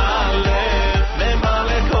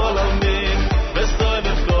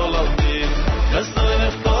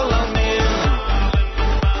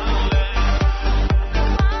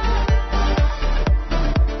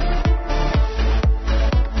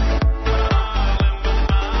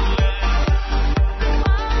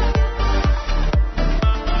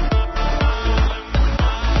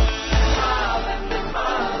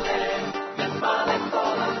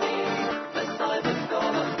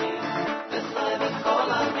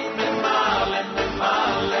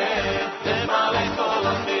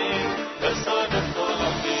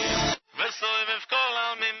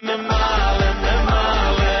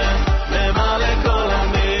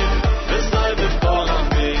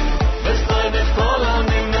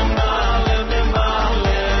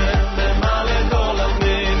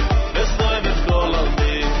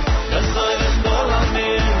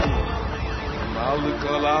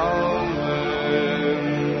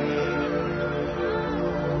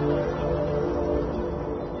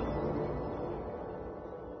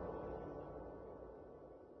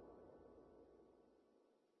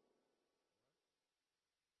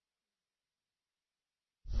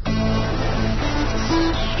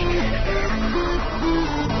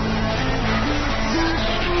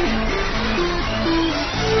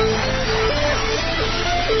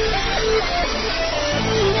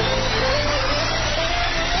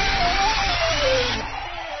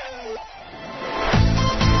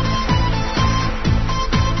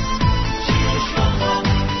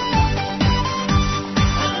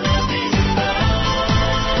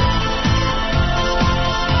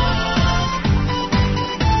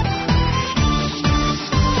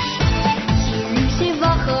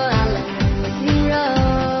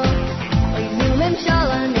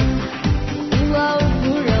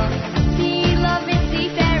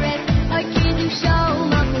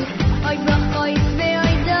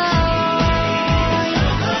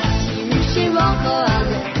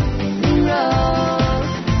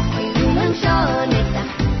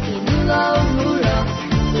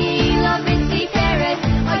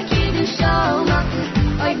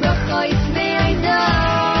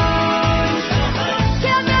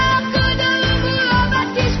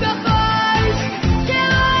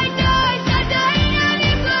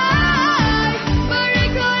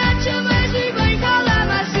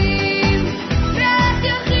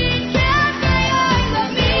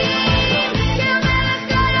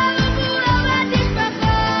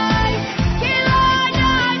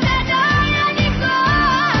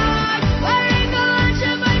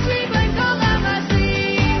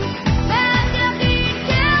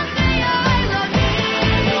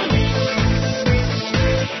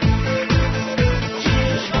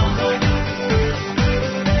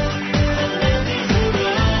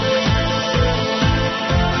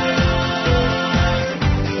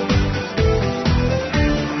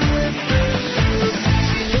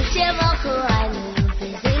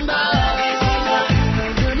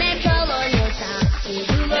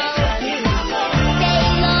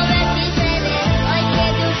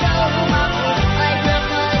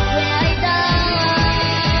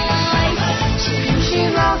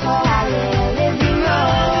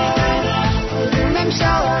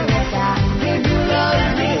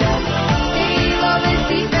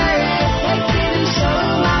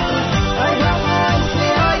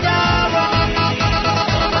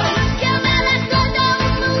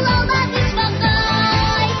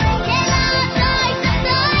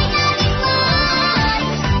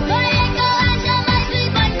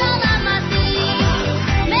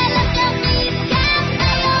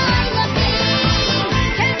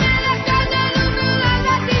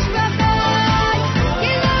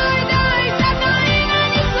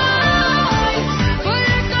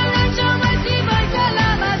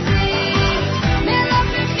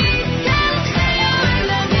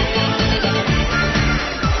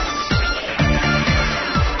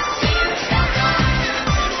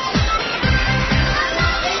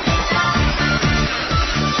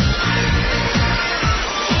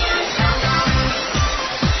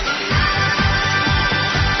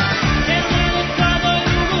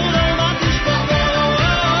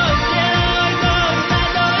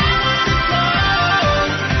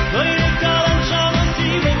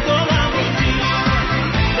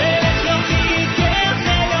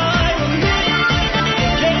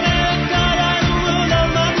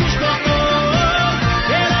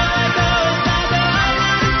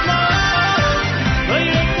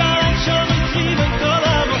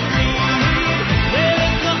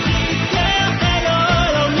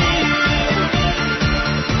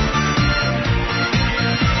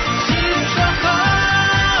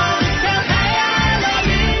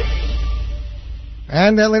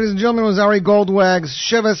 And that, ladies and gentlemen, was Ari Goldwag's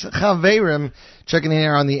Shivas Chaverim. Checking in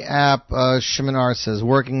here on the app. Shiminar says,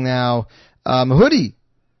 working now. Hoodie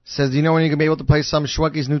says, do you know when you're going to be able to play some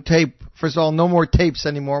Shwekey's new tape? First of all, no more tapes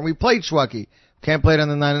anymore. We played Shwekey. Can't play it on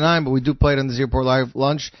the 99, but we do play it on the Z Report Live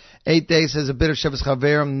Lunch. 8 days says a bit of Shivas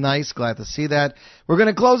Chaverim. Nice. Glad to see that. We're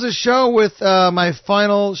going to close the show with my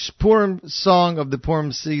final Purim song of the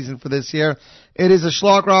Purim season for this year. It is a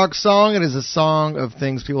Shlock Rock song. It is a song of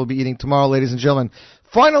things people will be eating tomorrow, ladies and gentlemen.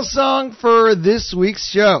 Final song for this week's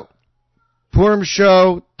show. Purim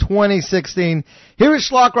Show 2016. Here is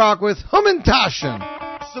Shlock Rock with Humintashen.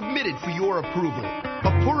 Submitted for your approval.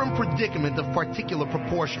 A Purim predicament of particular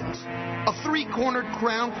proportions. A three-cornered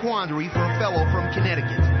crown quandary for a fellow from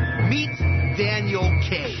Connecticut. Meet Daniel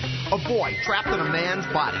K., a boy trapped in a man's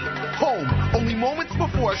body. Home, only moments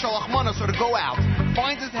before Shalach Manos are to go out,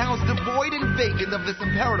 finds his house devoid and vacant of this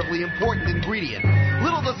imperatively important ingredient.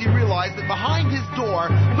 Little does he realize that behind his door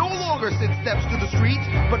no longer sit steps to the street,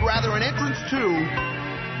 but rather an entrance to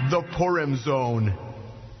the Purim Zone.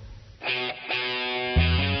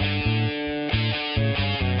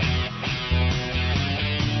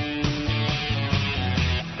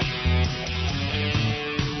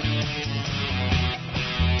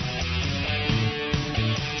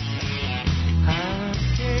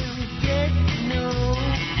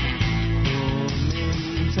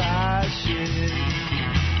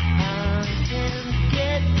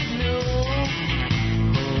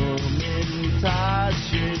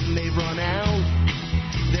 They've run out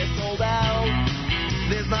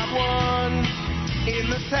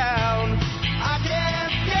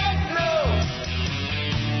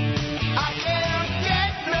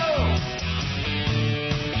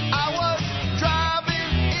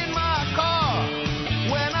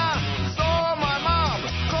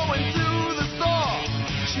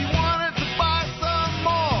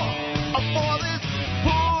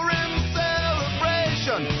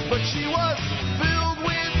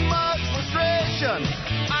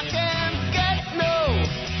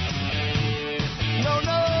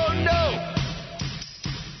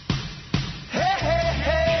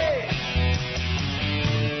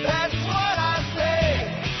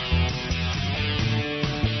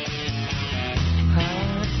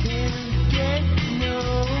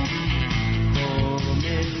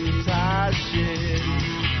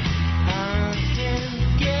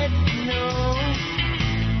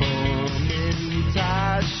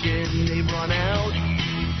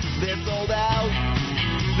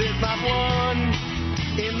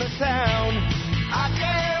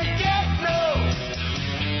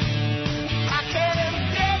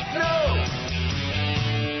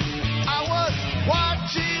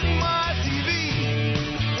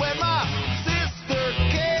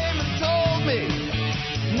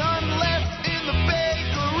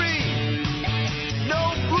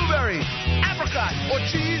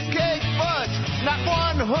Not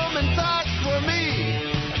one home and touch for me.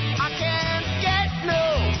 I can't get no.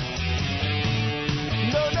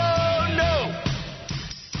 No, no, no.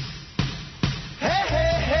 Hey,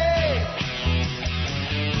 hey, hey.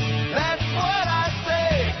 That's what I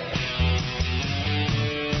say.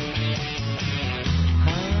 I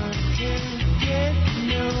can't get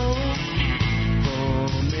no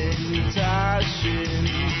home and touching.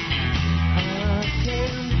 I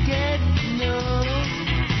can't get no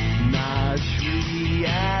much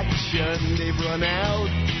reaction. They've run out.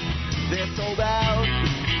 They're sold out.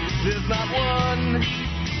 There's not one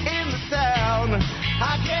in the town.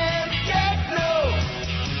 I can't get no.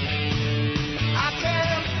 I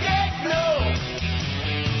can't get no.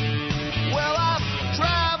 Well, I've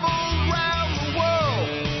traveled around the world,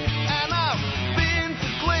 and I've been to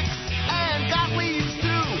clicks and got leads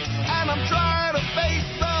too, and I'm trying to face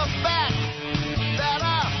the fact that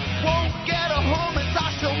I won't get a home in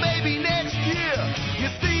touch till maybe next year. You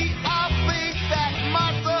see, I think that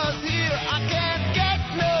Martha's here. I can't get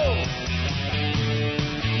no.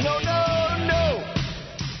 No, no, no.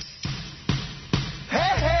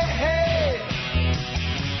 Hey, hey, hey.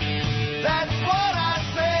 That's what I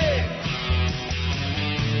say.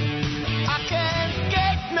 I can't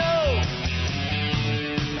get no.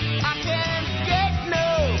 I can't get no.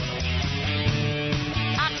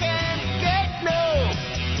 I can't get no.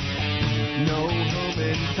 No home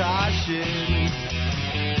in Tashin.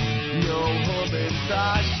 No home in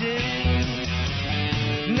Tashin.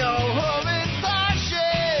 No home in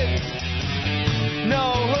Tashin. No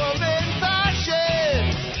home in Tashin.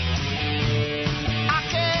 I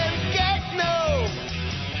can't get no.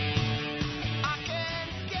 I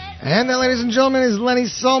can't get. And that, ladies and gentlemen, is Lenny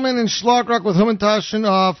Solomon and Schlock Rock with Humantaschen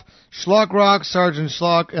of Schlock Rock, Sergeant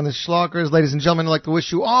Schlock, and the Schlockers. Ladies and gentlemen, I'd like to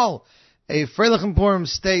wish you all a Freilichen Purim.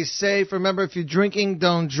 Stay safe. Remember, if you're drinking,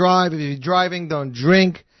 don't drive. If you're driving, don't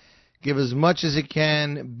drink. Give as much as you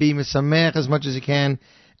can. Be misamech as much as you can.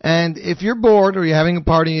 And if you're bored or you're having a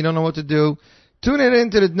party and you don't know what to do, tune it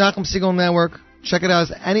into the Nachum Segal Network. Check it out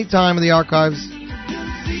any time in the archives.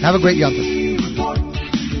 Have a great Yom Tov.